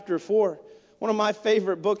 Philippians chapter 4. One of my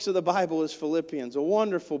favorite books of the Bible is Philippians, a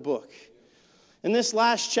wonderful book. In this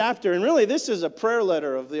last chapter, and really this is a prayer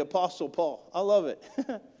letter of the Apostle Paul. I love it.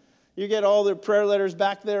 You get all the prayer letters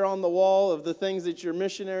back there on the wall of the things that your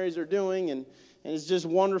missionaries are doing, and it's just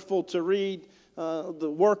wonderful to read the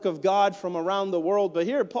work of God from around the world. But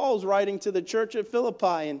here Paul's writing to the church at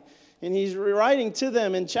Philippi, and he's writing to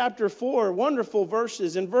them in chapter 4, wonderful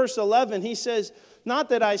verses. In verse 11, he says, "Not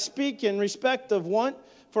that I speak in respect of want,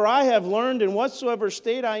 for I have learned in whatsoever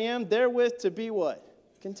state I am, therewith to be" what?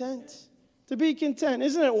 Content. To be content.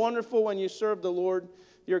 Isn't it wonderful when you serve the Lord,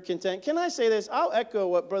 you're content? Can I say this? I'll echo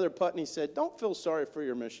what Brother Putney said. Don't feel sorry for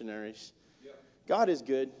your missionaries. God is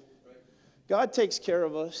good. God takes care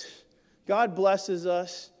of us. God blesses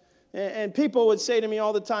us. And people would say to me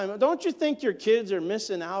all the time, "Don't you think your kids are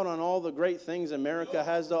missing out on all the great things America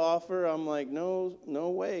has to offer?" I'm like, no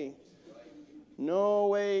way. No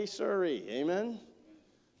way, sorry. Amen?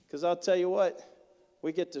 Because I'll tell you what,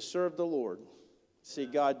 we get to serve the Lord. See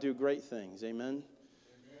God do great things. Amen?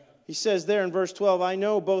 He says there in verse 12, "I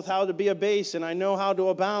know both how to be abased, and I know how to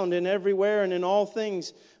abound, and everywhere and in all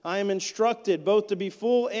things I am instructed, both to be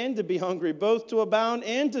full and to be hungry, both to abound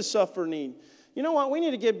and to suffer need." You know what? We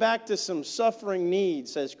need to get back to some suffering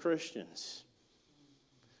needs as Christians.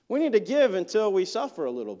 We need to give until we suffer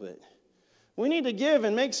a little bit. We need to give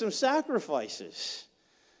and make some sacrifices.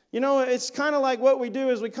 You know, it's kind of like what we do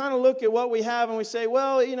is we kind of look at what we have and we say,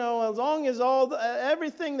 well, you know, as long as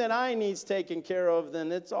everything that I need's taken care of,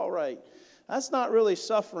 then it's all right. That's not really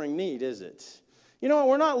suffering need, is it? You know,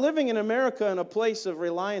 we're not living in America in a place of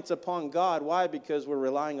reliance upon God. Why? Because we're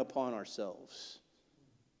relying upon ourselves.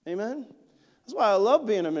 Amen? That's why I love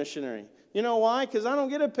being a missionary. You know why? Because I don't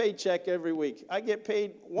get a paycheck every week. I get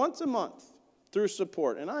paid once a month through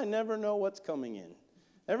support, and I never know what's coming in.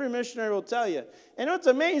 Every missionary will tell you. And what's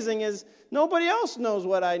amazing is nobody else knows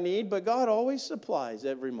what I need, but God always supplies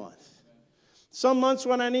every month. Some months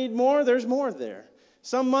when I need more, there's more there.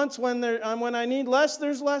 Some months when I need less,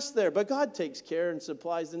 there's less there. But God takes care and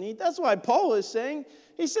supplies the need. That's why Paul is saying,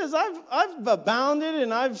 he says, I've abounded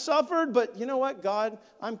and I've suffered, but you know what, God,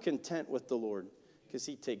 I'm content with the Lord because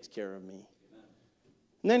he takes care of me.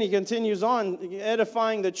 And then he continues on,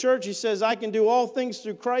 edifying the church. He says, I can do all things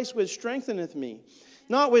through Christ which strengtheneth me.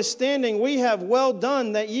 Notwithstanding, we have well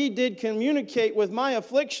done that ye did communicate with my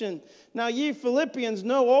affliction. Now ye Philippians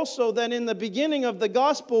know also that in the beginning of the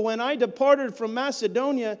gospel, when I departed from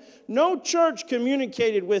Macedonia, no church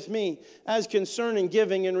communicated with me as concerning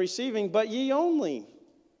giving and receiving, but ye only.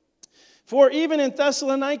 For even in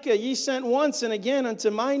Thessalonica ye sent once and again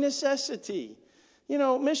unto my necessity. You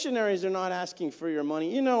know, missionaries are not asking for your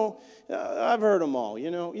money. You know, I've heard them all.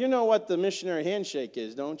 You know what the missionary handshake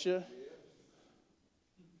is, don't you?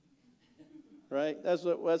 Right? That's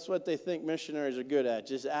what they think missionaries are good at,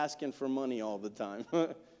 just asking for money all the time.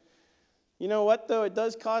 You know what, though? It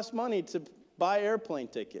does cost money to buy airplane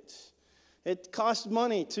tickets. It costs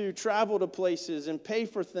money to travel to places and pay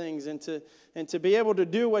for things and to be able to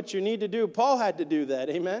do what you need to do. Paul had to do that,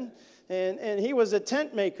 amen? And he was a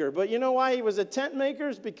tent maker. But you know why he was a tent maker?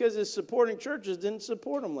 It's because his supporting churches didn't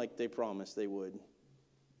support him like they promised they would.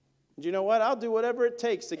 And you know what? I'll do whatever it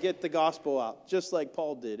takes to get the gospel out, just like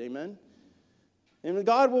Paul did, amen? And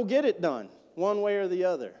God will get it done, one way or the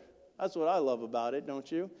other. That's what I love about it,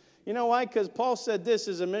 don't you? You know why? Because Paul said this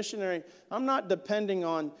as a missionary, I'm not depending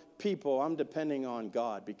on people, I'm depending on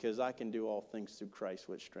God, because I can do all things through Christ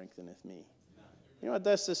which strengtheneth me. You know what?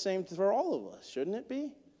 That's the same for all of us, shouldn't it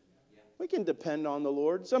be? We can depend on the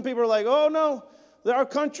Lord. Some people are like, oh no, our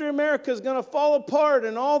country America is going to fall apart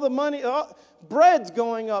and all the money, bread's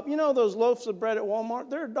going up. You know those loaves of bread at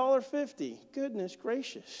Walmart? They're $1.50. Goodness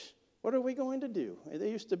gracious. What are we going to do? They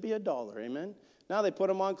used to be $1, amen? Now they put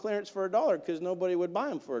them on clearance for $1 because nobody would buy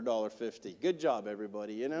them for $1.50. Good job,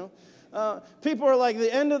 everybody, you know? People are like,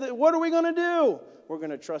 what are we going to do? We're going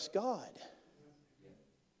to trust God.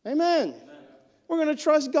 Amen. We're going to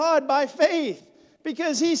trust God by faith.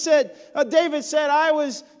 Because he said, David said, I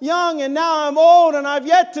was young and now I'm old and I've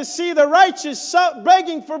yet to see the righteous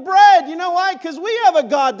begging for bread. You know why? Because we have a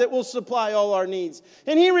God that will supply all our needs.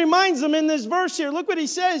 And he reminds them in this verse here. Look what he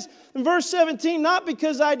says in verse 17. Not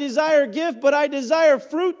because I desire gift, but I desire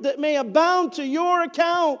fruit that may abound to your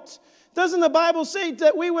account. Doesn't the Bible say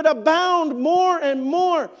that we would abound more and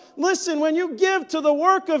more? Listen, when you give to the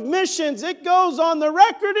work of missions, it goes on the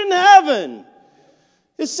record in heaven.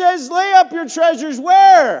 It says, lay up your treasures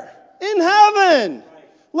where? In heaven.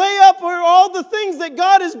 Lay up all the things that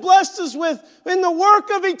God has blessed us with in the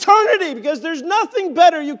work of eternity, because there's nothing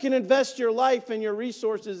better you can invest your life and your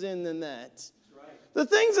resources in than that. The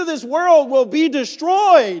things of this world will be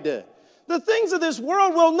destroyed. The things of this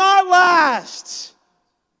world will not last.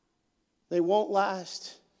 They won't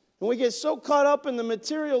last. And we get so caught up in the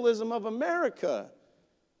materialism of America.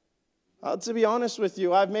 To be honest with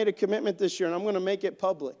you, I've made a commitment this year, and I'm going to make it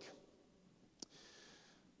public.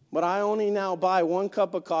 But I only now buy 1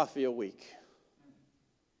 cup of coffee a week.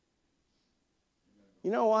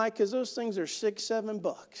 You know why? Because those things are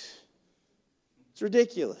 $6-7. It's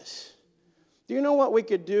ridiculous. Do you know what we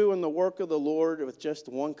could do in the work of the Lord with just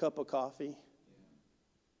 1 cup of coffee?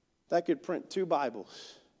 That could print 2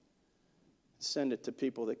 Bibles. Send it to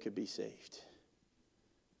people that could be saved.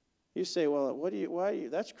 You say, well,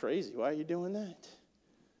 that's crazy. Why are you doing that?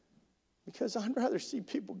 Because I'd rather see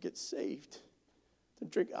people get saved than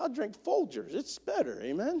drink. I'll drink Folgers. It's better,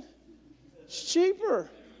 amen? It's cheaper.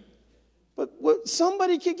 But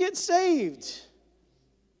somebody could get saved.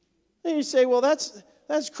 And you say, well,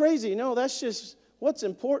 that's crazy. No, that's just what's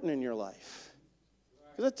important in your life.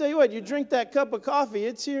 Because I tell you what, you drink that cup of coffee,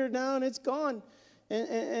 it's here now and it's gone.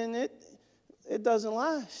 And it doesn't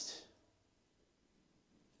last.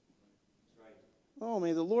 Oh,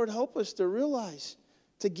 may the Lord help us to realize,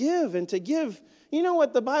 to give and to give. You know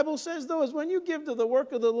what the Bible says, though, is when you give to the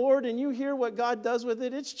work of the Lord and you hear what God does with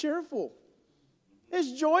it, it's cheerful.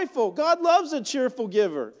 It's joyful. God loves a cheerful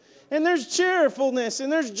giver. And there's cheerfulness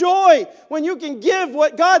and there's joy when you can give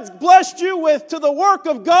what God's blessed you with to the work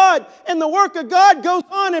of God. And the work of God goes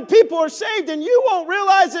on and people are saved. And you won't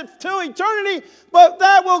realize it till eternity, but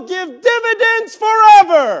that will give dividends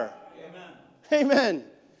forever. Amen. Amen.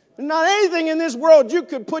 Not anything in this world you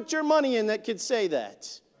could put your money in that could say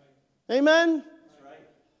that. Amen?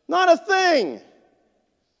 Not a thing.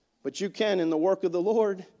 But you can in the work of the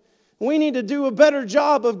Lord. We need to do a better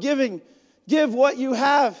job of giving. Give what you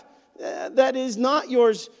have that is not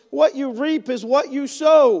yours. What you reap is what you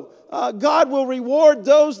sow. God will reward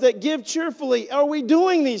those that give cheerfully. Are we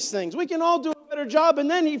doing these things? We can all do a better job.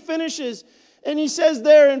 And then he finishes. And he says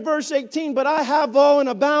there in verse 18, but I have all and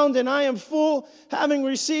abound, and I am full, having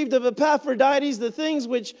received of Epaphroditus the things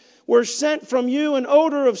which were sent from you, an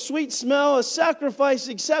odor of sweet smell, a sacrifice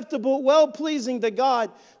acceptable, well-pleasing to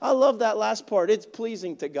God. I love that last part. It's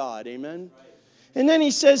pleasing to God. Amen. Right. And then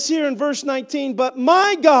he says here in verse 19, but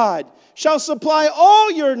my God shall supply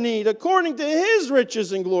all your need according to his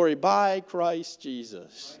riches and glory by Christ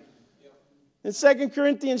Jesus. In 2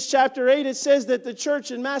 Corinthians chapter 8, it says that the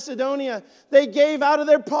church in Macedonia, they gave out of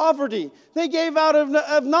their poverty. They gave out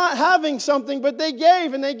of not having something, but they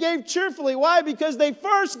gave, and they gave cheerfully. Why? Because they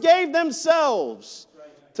first gave themselves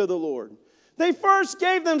to the Lord. They first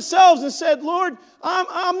gave themselves and said, Lord,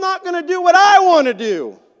 I'm not going to do what I want to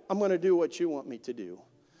do. I'm going to do what you want me to do.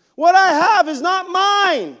 What I have is not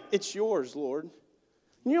mine. It's yours, Lord.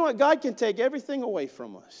 And you know what? God can take everything away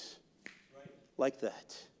from us like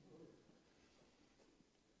that.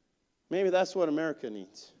 Maybe that's what America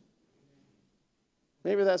needs.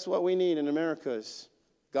 Maybe that's what we need in America is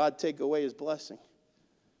God take away his blessing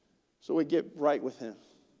so we get right with him.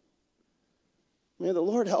 May the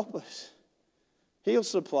Lord help us. He'll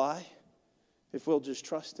supply if we'll just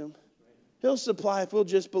trust him. He'll supply if we'll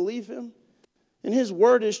just believe him. And his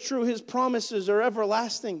word is true. His promises are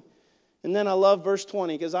everlasting. And then I love verse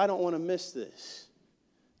 20 because I don't want to miss this.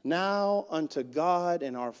 Now unto God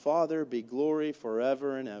and our Father be glory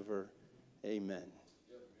forever and ever. Amen.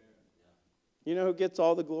 You know who gets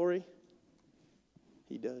all the glory?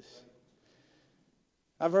 He does.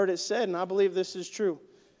 I've heard it said, and I believe this is true,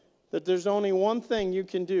 that there's only one thing you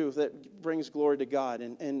can do that brings glory to God.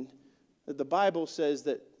 And the Bible says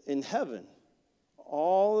that in heaven,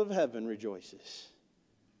 all of heaven rejoices.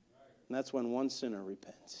 And that's when one sinner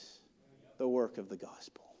repents. The work of the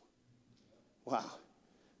gospel. Wow.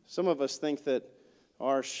 Some of us think that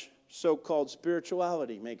our so-called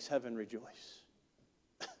spirituality makes heaven rejoice.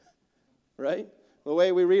 Right? The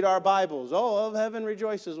way we read our Bibles. Oh, all of heaven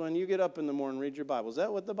rejoices when you get up in the morning and read your Bible. Is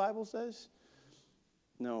that what the Bible says?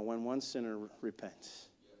 No, when one sinner repents.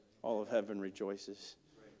 all of heaven rejoices.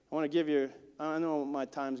 I want to give you, I know my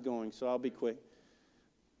time's going, so I'll be quick.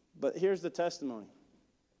 But here's the testimony.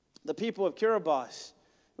 The people of Kiribati,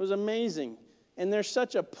 it was amazing. And they're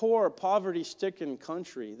such a poor, poverty-stricken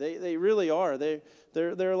country. They really are.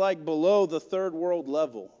 They're like below the third world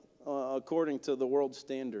level, according to the world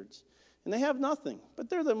standards. And they have nothing. But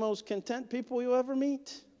they're the most content people you'll ever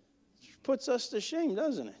meet. It puts us to shame,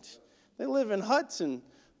 doesn't it? They live in huts and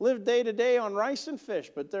live day to day on rice and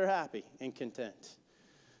fish, but they're happy and content.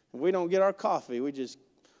 And we don't get our coffee.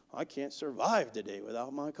 I can't survive today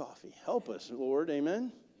without my coffee. Help us, Lord.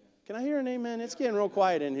 Amen? Can I hear an amen? It's getting real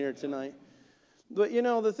quiet in here tonight. But,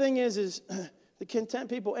 the thing is the content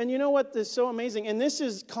people. And you know what is so amazing? And this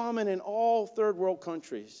is common in all third world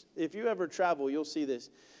countries. If you ever travel, you'll see this.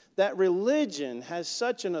 That religion has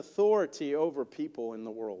such an authority over people in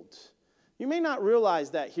the world. You may not realize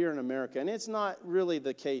that here in America, and it's not really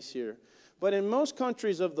the case here. But in most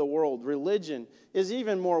countries of the world, religion is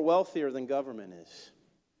even more wealthier than government is.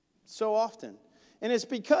 So often. And it's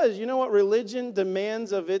because, you know what religion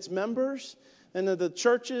demands of its members? And the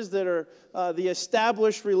churches that are the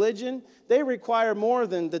established religion, they require more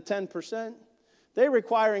than the 10%. They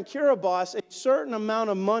require in Kiribati a certain amount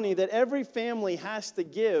of money that every family has to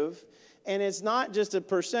give. And it's not just a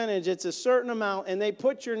percentage, it's a certain amount. And they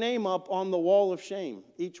put your name up on the wall of shame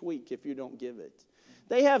each week if you don't give it.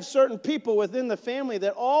 They have certain people within the family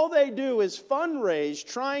that all they do is fundraise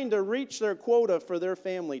trying to reach their quota for their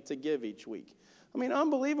family to give each week. I mean,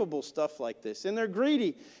 unbelievable stuff like this. And they're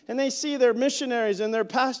greedy. And they see their missionaries and their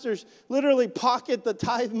pastors literally pocket the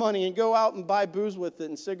tithe money and go out and buy booze with it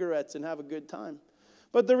and cigarettes and have a good time.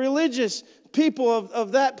 But the religious people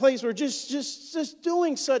of that place were just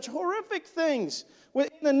doing such horrific things in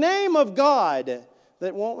the name of God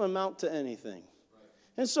that won't amount to anything.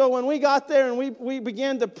 And so when we got there and we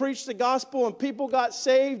began to preach the gospel and people got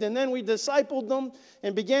saved and then we discipled them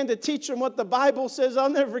and began to teach them what the Bible says. I'll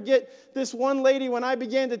never forget this one lady when I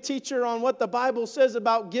began to teach her on what the Bible says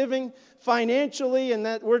about giving financially and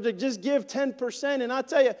that we're to just give 10%. And I'll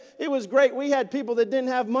tell you, it was great. We had people that didn't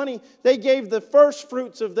have money. They gave the first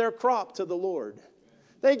fruits of their crop to the Lord.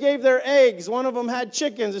 They gave their eggs. One of them had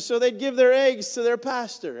chickens, so they'd give their eggs to their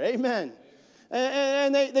pastor. Amen.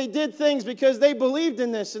 And they did things because they believed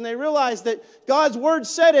in this and they realized that God's word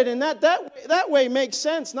said it, and that way makes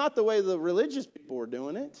sense, not the way the religious people were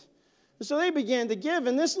doing it. And so they began to give.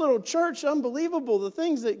 And this little church, unbelievable, the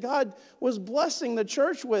things that God was blessing the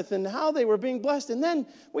church with and how they were being blessed. And then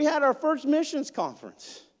we had our first missions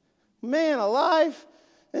conference. Man alive.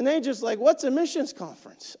 And they just like, what's a missions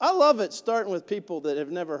conference? I love it starting with people that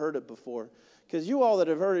have never heard it before. Because you all that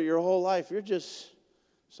have heard it your whole life, you're just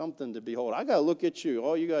something to behold. I got to look at you.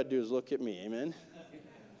 All you got to do is look at me. Amen?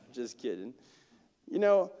 Just kidding.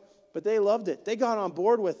 But they loved it. They got on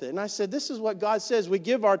board with it. And I said, this is what God says. We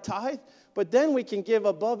give our tithe, but then we can give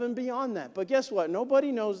above and beyond that. But guess what? Nobody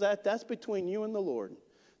knows that. That's between you and the Lord.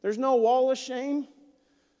 There's no wall of shame.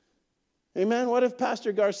 Amen? What if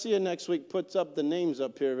Pastor Garcia next week puts up the names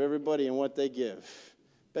up here of everybody and what they give?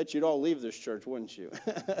 Bet you'd all leave this church, wouldn't you?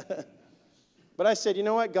 But I said, you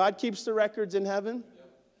know what? God keeps the records in heaven.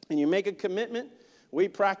 And you make a commitment. We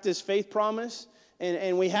practice faith promise.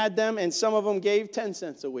 And we had them, and some of them gave 10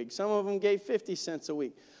 cents a week. Some of them gave 50 cents a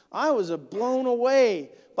week. I was blown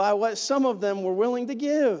away by what some of them were willing to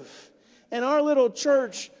give. And our little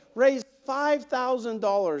church raised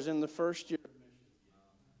 $5,000 in the first year.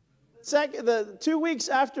 The 2 weeks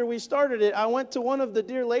after we started it, I went to one of the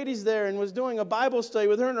dear ladies there and was doing a Bible study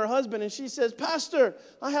with her and her husband. And she says, Pastor,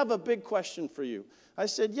 I have a big question for you. I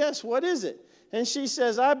said, yes, what is it? And she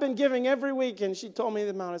says, I've been giving every week. And she told me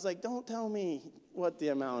the amount. I was like, don't tell me what the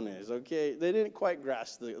amount is, okay? They didn't quite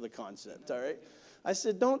grasp the concept, all right? I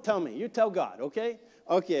said, don't tell me. You tell God, okay?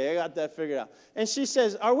 Okay, I got that figured out. And she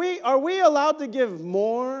says, are we allowed to give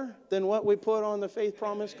more than what we put on the faith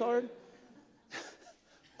promise card?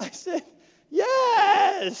 I said,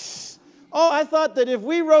 yes. Oh, I thought that if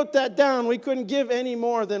we wrote that down, we couldn't give any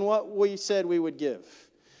more than what we said we would give.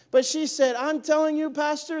 But she said, I'm telling you,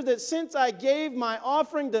 Pastor, that since I gave my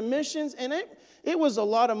offering to missions, and it was a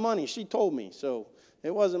lot of money, she told me, so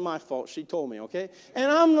it wasn't my fault, she told me, okay?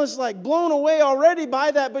 And I'm just like blown away already by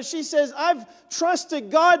that, but she says, I've trusted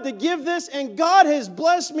God to give this, and God has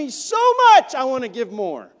blessed me so much, I want to give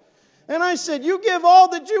more. And I said, you give all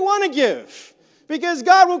that you want to give, because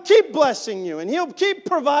God will keep blessing you, and He'll keep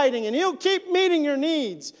providing, and He'll keep meeting your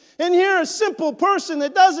needs. And here a simple person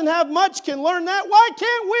that doesn't have much can learn that. Why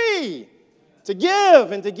can't we? To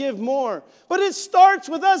give and to give more. But it starts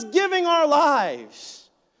with us giving our lives.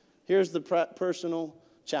 Here's the personal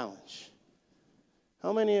challenge.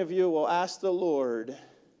 How many of you will ask the Lord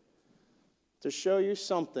to show you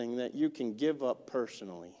something that you can give up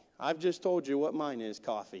personally. I've just told you what mine is,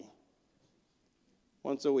 coffee.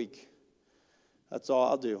 Once a week. That's all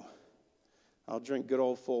I'll do. I'll drink good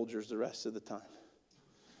old Folgers the rest of the time.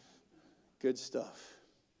 Good stuff.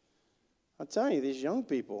 I'm telling you, these young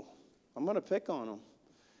people, I'm going to pick on them.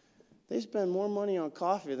 They spend more money on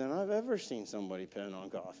coffee than I've ever seen somebody spend on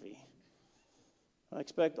coffee. I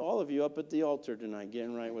expect all of you up at the altar tonight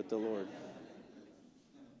getting right with the Lord.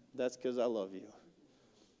 That's because I love you.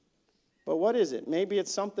 But what is it? Maybe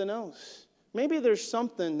it's something else. Maybe there's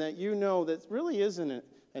something that you know that really isn't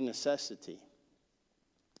a necessity.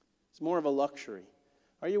 It's more of a luxury.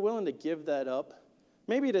 Are you willing to give that up?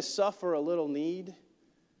 Maybe to suffer a little need.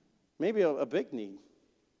 Maybe a big need.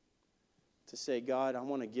 To say, God, I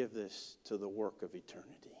want to give this to the work of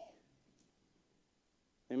eternity.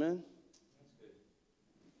 Amen?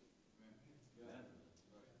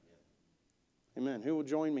 Amen. Who will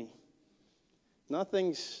join me?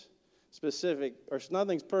 Nothing's specific, or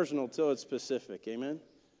nothing's personal till it's specific. Amen?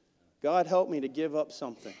 God, help me to give up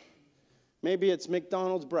something. Maybe it's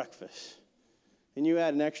McDonald's breakfast, and you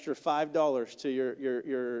add an extra $5 to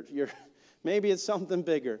your maybe it's something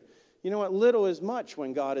bigger. You know what? Little is much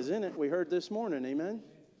when God is in it. We heard this morning. Amen?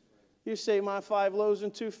 You say, my 5 loaves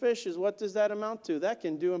and 2 fishes, what does that amount to? That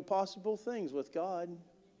can do impossible things with God.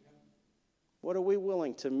 What are we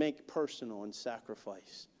willing to make personal and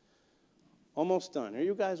sacrifice? Almost done. Are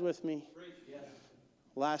you guys with me? Yes.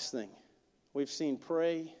 Last thing. We've seen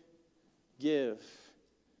pray, give,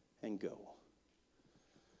 and go.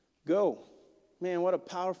 Go. Man, what a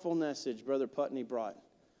powerful message Brother Putney brought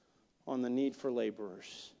on the need for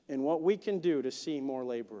laborers and what we can do to see more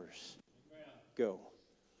laborers. Go.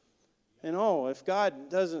 And if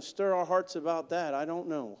God doesn't stir our hearts about that, I don't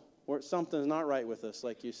know. Something's not right with us,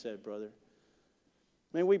 like you said, brother.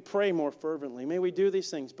 May we pray more fervently. May we do these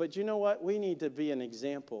things. But you know what? We need to be an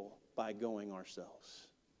example by going ourselves.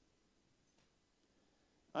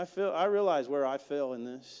 I realize where I fail in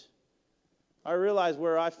this. I realize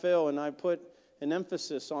where I fail, and I put an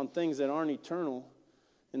emphasis on things that aren't eternal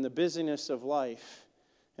in the busyness of life,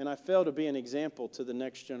 and I fail to be an example to the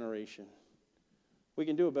next generation. We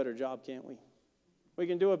can do a better job, can't we? We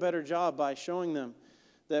can do a better job by showing them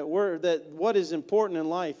that what is important in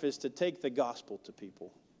life is to take the gospel to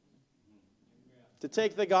people. To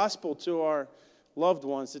take the gospel to our loved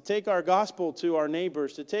ones, to take our gospel to our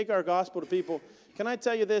neighbors, to take our gospel to people. Can I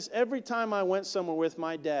tell you this? Every time I went somewhere with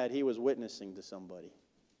my dad, he was witnessing to somebody.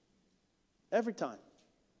 Every time.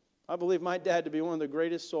 I believe my dad to be one of the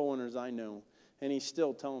greatest soul winners I know, and he's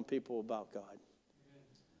still telling people about God.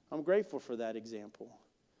 I'm grateful for that example.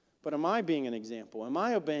 But am I being an example? Am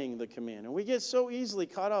I obeying the command? And we get so easily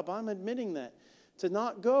caught up, I'm admitting that, to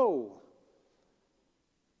not go.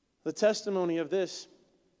 The testimony of this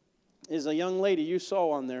is a young lady you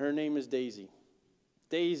saw on there. Her name is Daisy.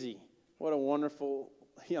 Daisy, what a wonderful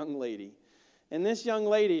young lady. And this young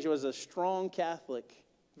lady, she was a strong Catholic,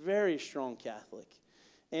 very strong Catholic.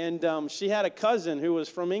 And she had a cousin who was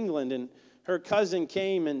from England, and her cousin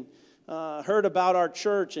came and heard about our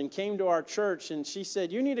church and came to our church, and she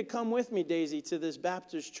said, you need to come with me, Daisy, to this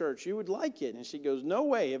Baptist church. You would like it. And she goes, no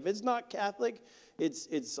way. If it's not Catholic,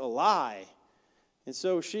 it's a lie. And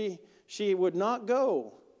so she would not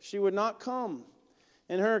go. She would not come.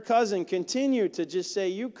 And her cousin continued to just say,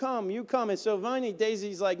 you come. And so finally,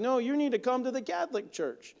 Daisy's like, no, you need to come to the Catholic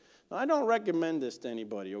church. Now, I don't recommend this to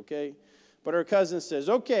anybody, okay? But her cousin says,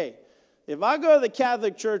 okay, if I go to the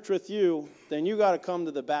Catholic church with you, then you got to come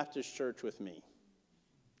to the Baptist church with me.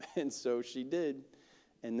 And so she did.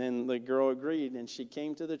 And then the girl agreed, and she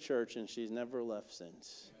came to the church, and she's never left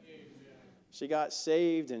since. She got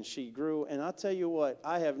saved, and she grew. And I'll tell you what,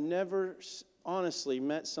 I have never honestly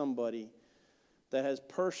met somebody that has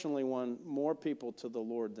personally won more people to the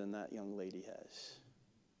Lord than that young lady has.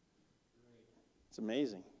 It's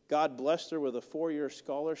amazing. God blessed her with a 4-year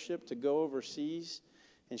scholarship to go overseas.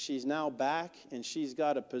 And she's now back, and she's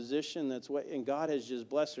got a position and God has just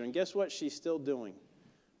blessed her. And guess what she's still doing?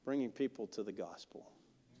 Bringing people to the gospel.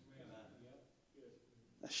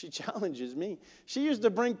 She challenges me. She used to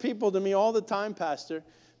bring people to me all the time, Pastor,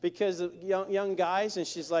 because of young guys, and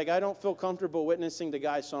she's like, I don't feel comfortable witnessing to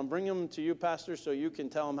guys, so I'm bringing them to you, Pastor, so you can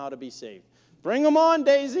tell them how to be saved. Bring them on,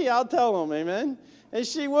 Daisy, I'll tell them, amen? And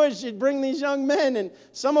she'd bring these young men, and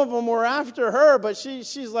some of them were after her, but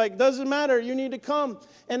she's like, doesn't matter, you need to come.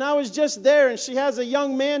 And I was just there, and she has a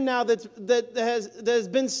young man now that has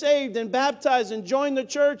been saved and baptized and joined the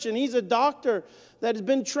church, and he's a doctor that has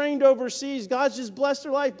been trained overseas. God's just blessed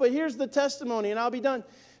her life. But here's the testimony, and I'll be done.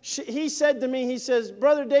 He said to me, he says,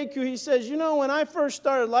 Brother Daku, he says, when I first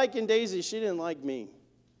started liking Daisy, she didn't like me.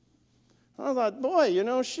 I thought, boy,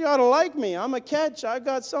 she ought to like me. I'm a catch. I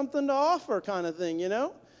got something to offer kind of thing,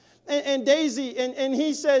 And Daisy, and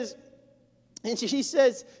he says, and she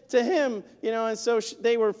says to him, and so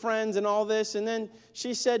they were friends and all this. And then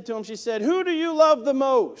she said to him, who do you love the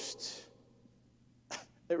most?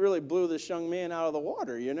 It really blew this young man out of the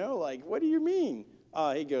water, like, what do you mean?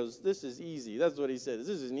 He goes, this is easy. That's what he said. This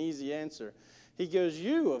is an easy answer. He goes,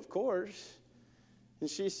 you, of course. And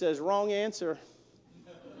she says, wrong answer.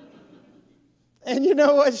 And you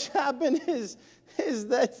know what happened is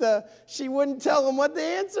that she wouldn't tell him what the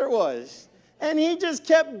answer was. And he just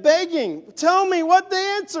kept begging, tell me what the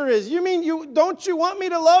answer is. You mean don't you want me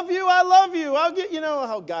to love you? I love you. I'll get,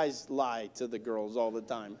 how guys lie to the girls all the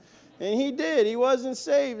time. And he did. He wasn't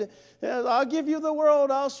saved. I'll give you the world.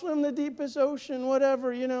 I'll swim the deepest ocean,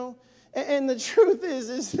 whatever, And the truth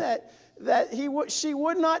is that she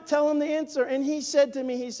would not tell him the answer. And he said to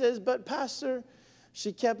me, he says, but Pastor,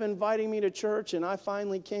 she kept inviting me to church, and I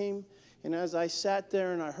finally came. And as I sat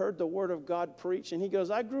there and I heard the Word of God preach, and he goes,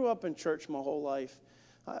 I grew up in church my whole life,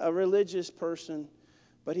 a religious person.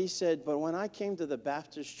 But he said, but when I came to the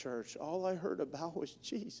Baptist church, all I heard about was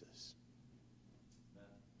Jesus.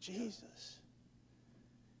 Jesus.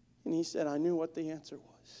 And he said, I knew what the answer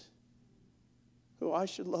was. Who I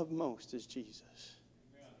should love most is Jesus.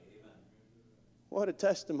 Amen. What a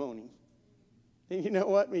testimony. And you know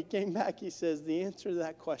what? When he came back, he says, the answer to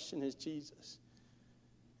that question is Jesus.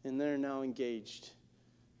 And they're now engaged.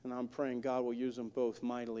 And I'm praying God will use them both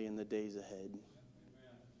mightily in the days ahead.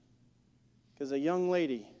 Because a young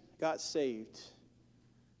lady got saved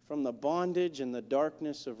from the bondage and the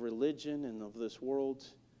darkness of religion and of this world.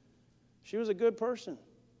 She was a good person,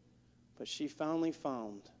 but she finally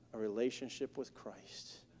found a relationship with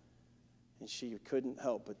Christ. And she couldn't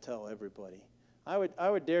help but tell everybody. I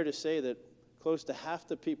would dare to say that close to half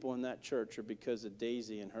the people in that church are because of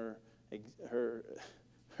Daisy and her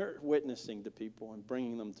witnessing to people and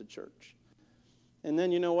bringing them to church. And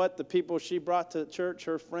then you know what? The people she brought to church,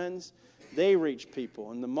 her friends, they reached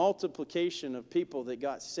people. And the multiplication of people that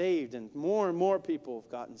got saved, and more people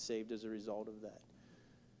have gotten saved as a result of that.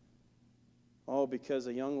 All because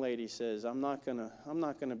a young lady says, I'm not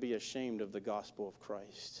gonna be ashamed of the gospel of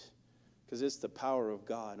Christ, because it's the power of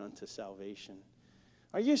God unto salvation.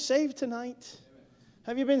 Are you saved tonight?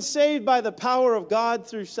 Have you been saved by the power of God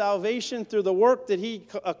through salvation, through the work that He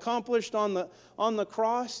accomplished on the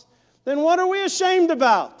cross? Then what are we ashamed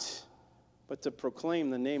about? But to proclaim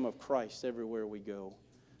the name of Christ everywhere we go.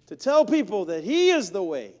 To tell people that He is the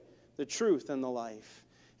way, the truth, and the life.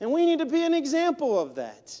 And we need to be an example of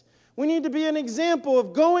that. We need to be an example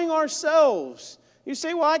of going ourselves. You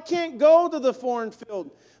say, well, I can't go to the foreign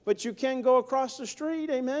field, but you can go across the street,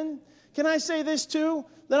 amen? Can I say this too?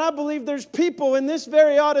 That I believe there's people in this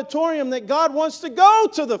very auditorium that God wants to go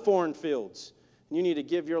to the foreign fields. You need to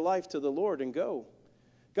give your life to the Lord and go.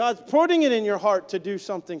 God's putting it in your heart to do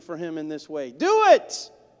something for Him in this way. Do it!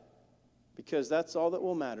 Because that's all that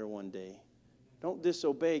will matter one day. Don't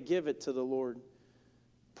disobey. Give it to the Lord.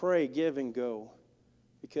 Pray, give, and go.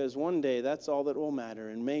 Because one day, that's all that will matter.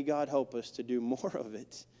 And may God help us to do more of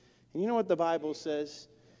it. And you know what the Bible says?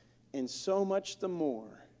 And so much the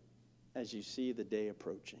more as you see the day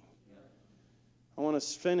approaching. I want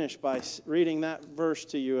to finish by reading that verse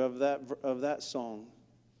to you of that song.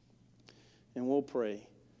 And we'll pray.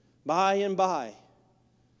 By and by,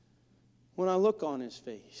 when I look on His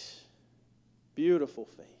face, beautiful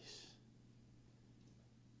face,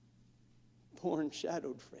 born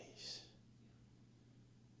shadowed face.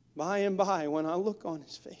 By and by, when I look on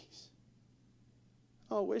His face,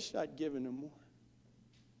 I wish I'd given Him more.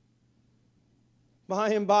 By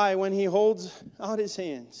and by, when He holds out His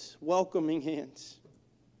hands, welcoming hands,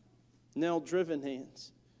 nail-driven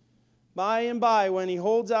hands. By and by, when He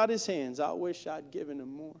holds out His hands, I wish I'd given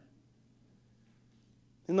Him more.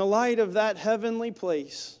 In the light of that heavenly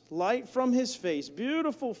place, light from His face,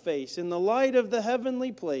 beautiful face, in the light of the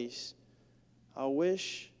heavenly place, I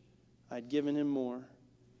wish I'd given Him more.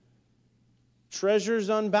 Treasures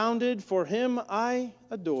unbounded, for Him I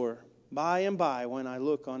adore. By and by, when I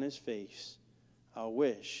look on His face, I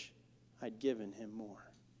wish I'd given Him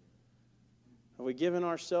more. Have we given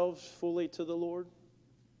ourselves fully to the Lord?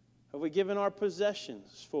 Have we given our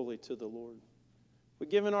possessions fully to the Lord? Have we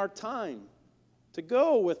given our time to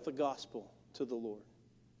go with the gospel to the Lord?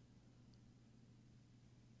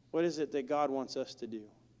 What is it that God wants us to do?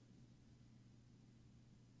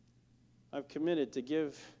 I've committed to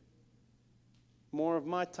give more of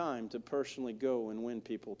my time to personally go and win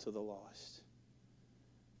people to the lost.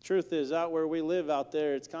 Truth is, out where we live out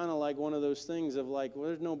there, it's kind of like one of those things of like, well,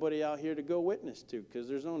 there's nobody out here to go witness to because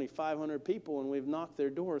there's only 500 people and we've knocked their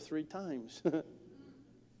door 3 times.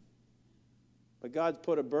 But God's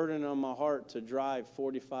put a burden on my heart to drive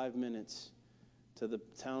 45 minutes to the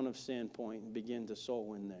town of Sandpoint and begin to soul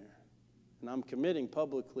win there. And I'm committing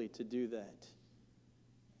publicly to do that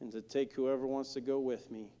and to take whoever wants to go with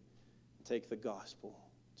me and take the gospel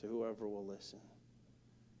to whoever will listen.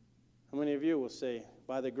 How many of you will say,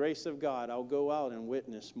 by the grace of God, I'll go out and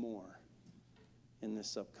witness more in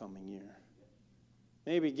this upcoming year?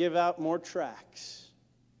 Maybe give out more tracts.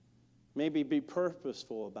 Maybe be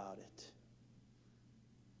purposeful about it.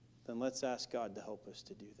 Then let's ask God to help us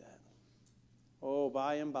to do that. Oh,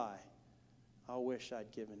 by and by, I'll wish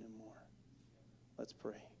I'd given him more. Let's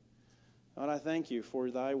pray. God, I thank you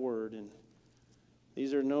for thy word, and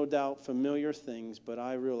these are no doubt familiar things, but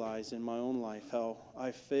I realize in my own life how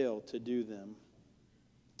I fail to do them.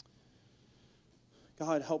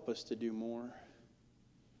 God, help us to do more.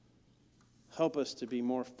 Help us to be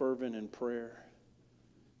more fervent in prayer,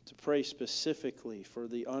 to pray specifically for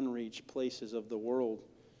the unreached places of the world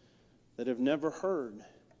that have never heard.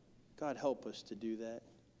 God, help us to do that.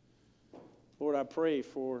 Lord, I pray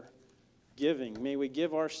for giving. May we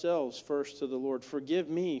give ourselves first to the Lord. Forgive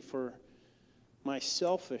me for my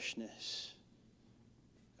selfishness.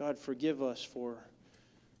 God, forgive us for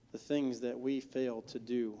the things that we fail to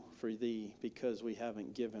do for thee because we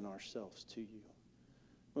haven't given ourselves to you.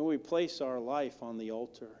 When we place our life on the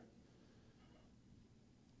altar,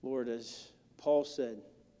 Lord, as Paul said,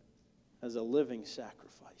 as a living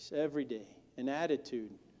sacrifice every day, an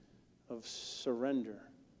attitude of surrender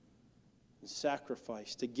and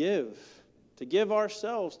sacrifice, to give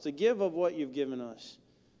ourselves, to give of what you've given us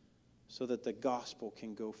so that the gospel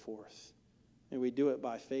can go forth. May we do it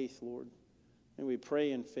by faith, Lord. May we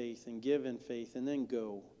pray in faith and give in faith and then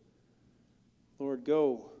go. Lord,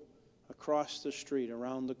 go across the street,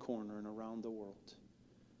 around the corner, and around the world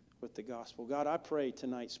with the gospel. God, I pray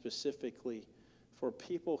tonight specifically for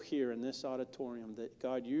people here in this auditorium that,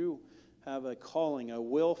 God, you have a calling, a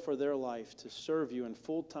will for their life to serve you in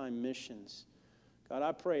full-time missions. God,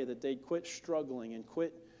 I pray that they'd quit struggling and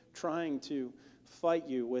quit trying to fight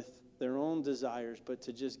you with their own desires, but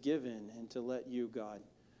to just give in and to let you, God,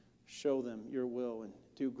 show them your will and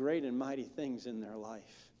do great and mighty things in their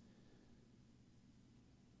life.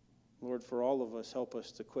 Lord, for all of us, help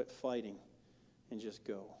us to quit fighting and just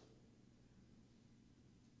go.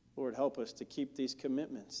 Lord, help us to keep these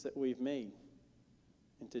commitments that we've made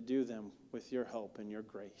and to do them with your help and your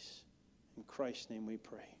grace. In Christ's name we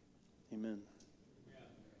pray. Amen.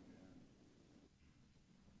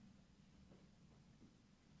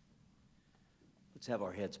 Let's have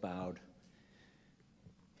our heads bowed,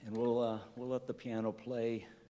 and we'll let the piano play.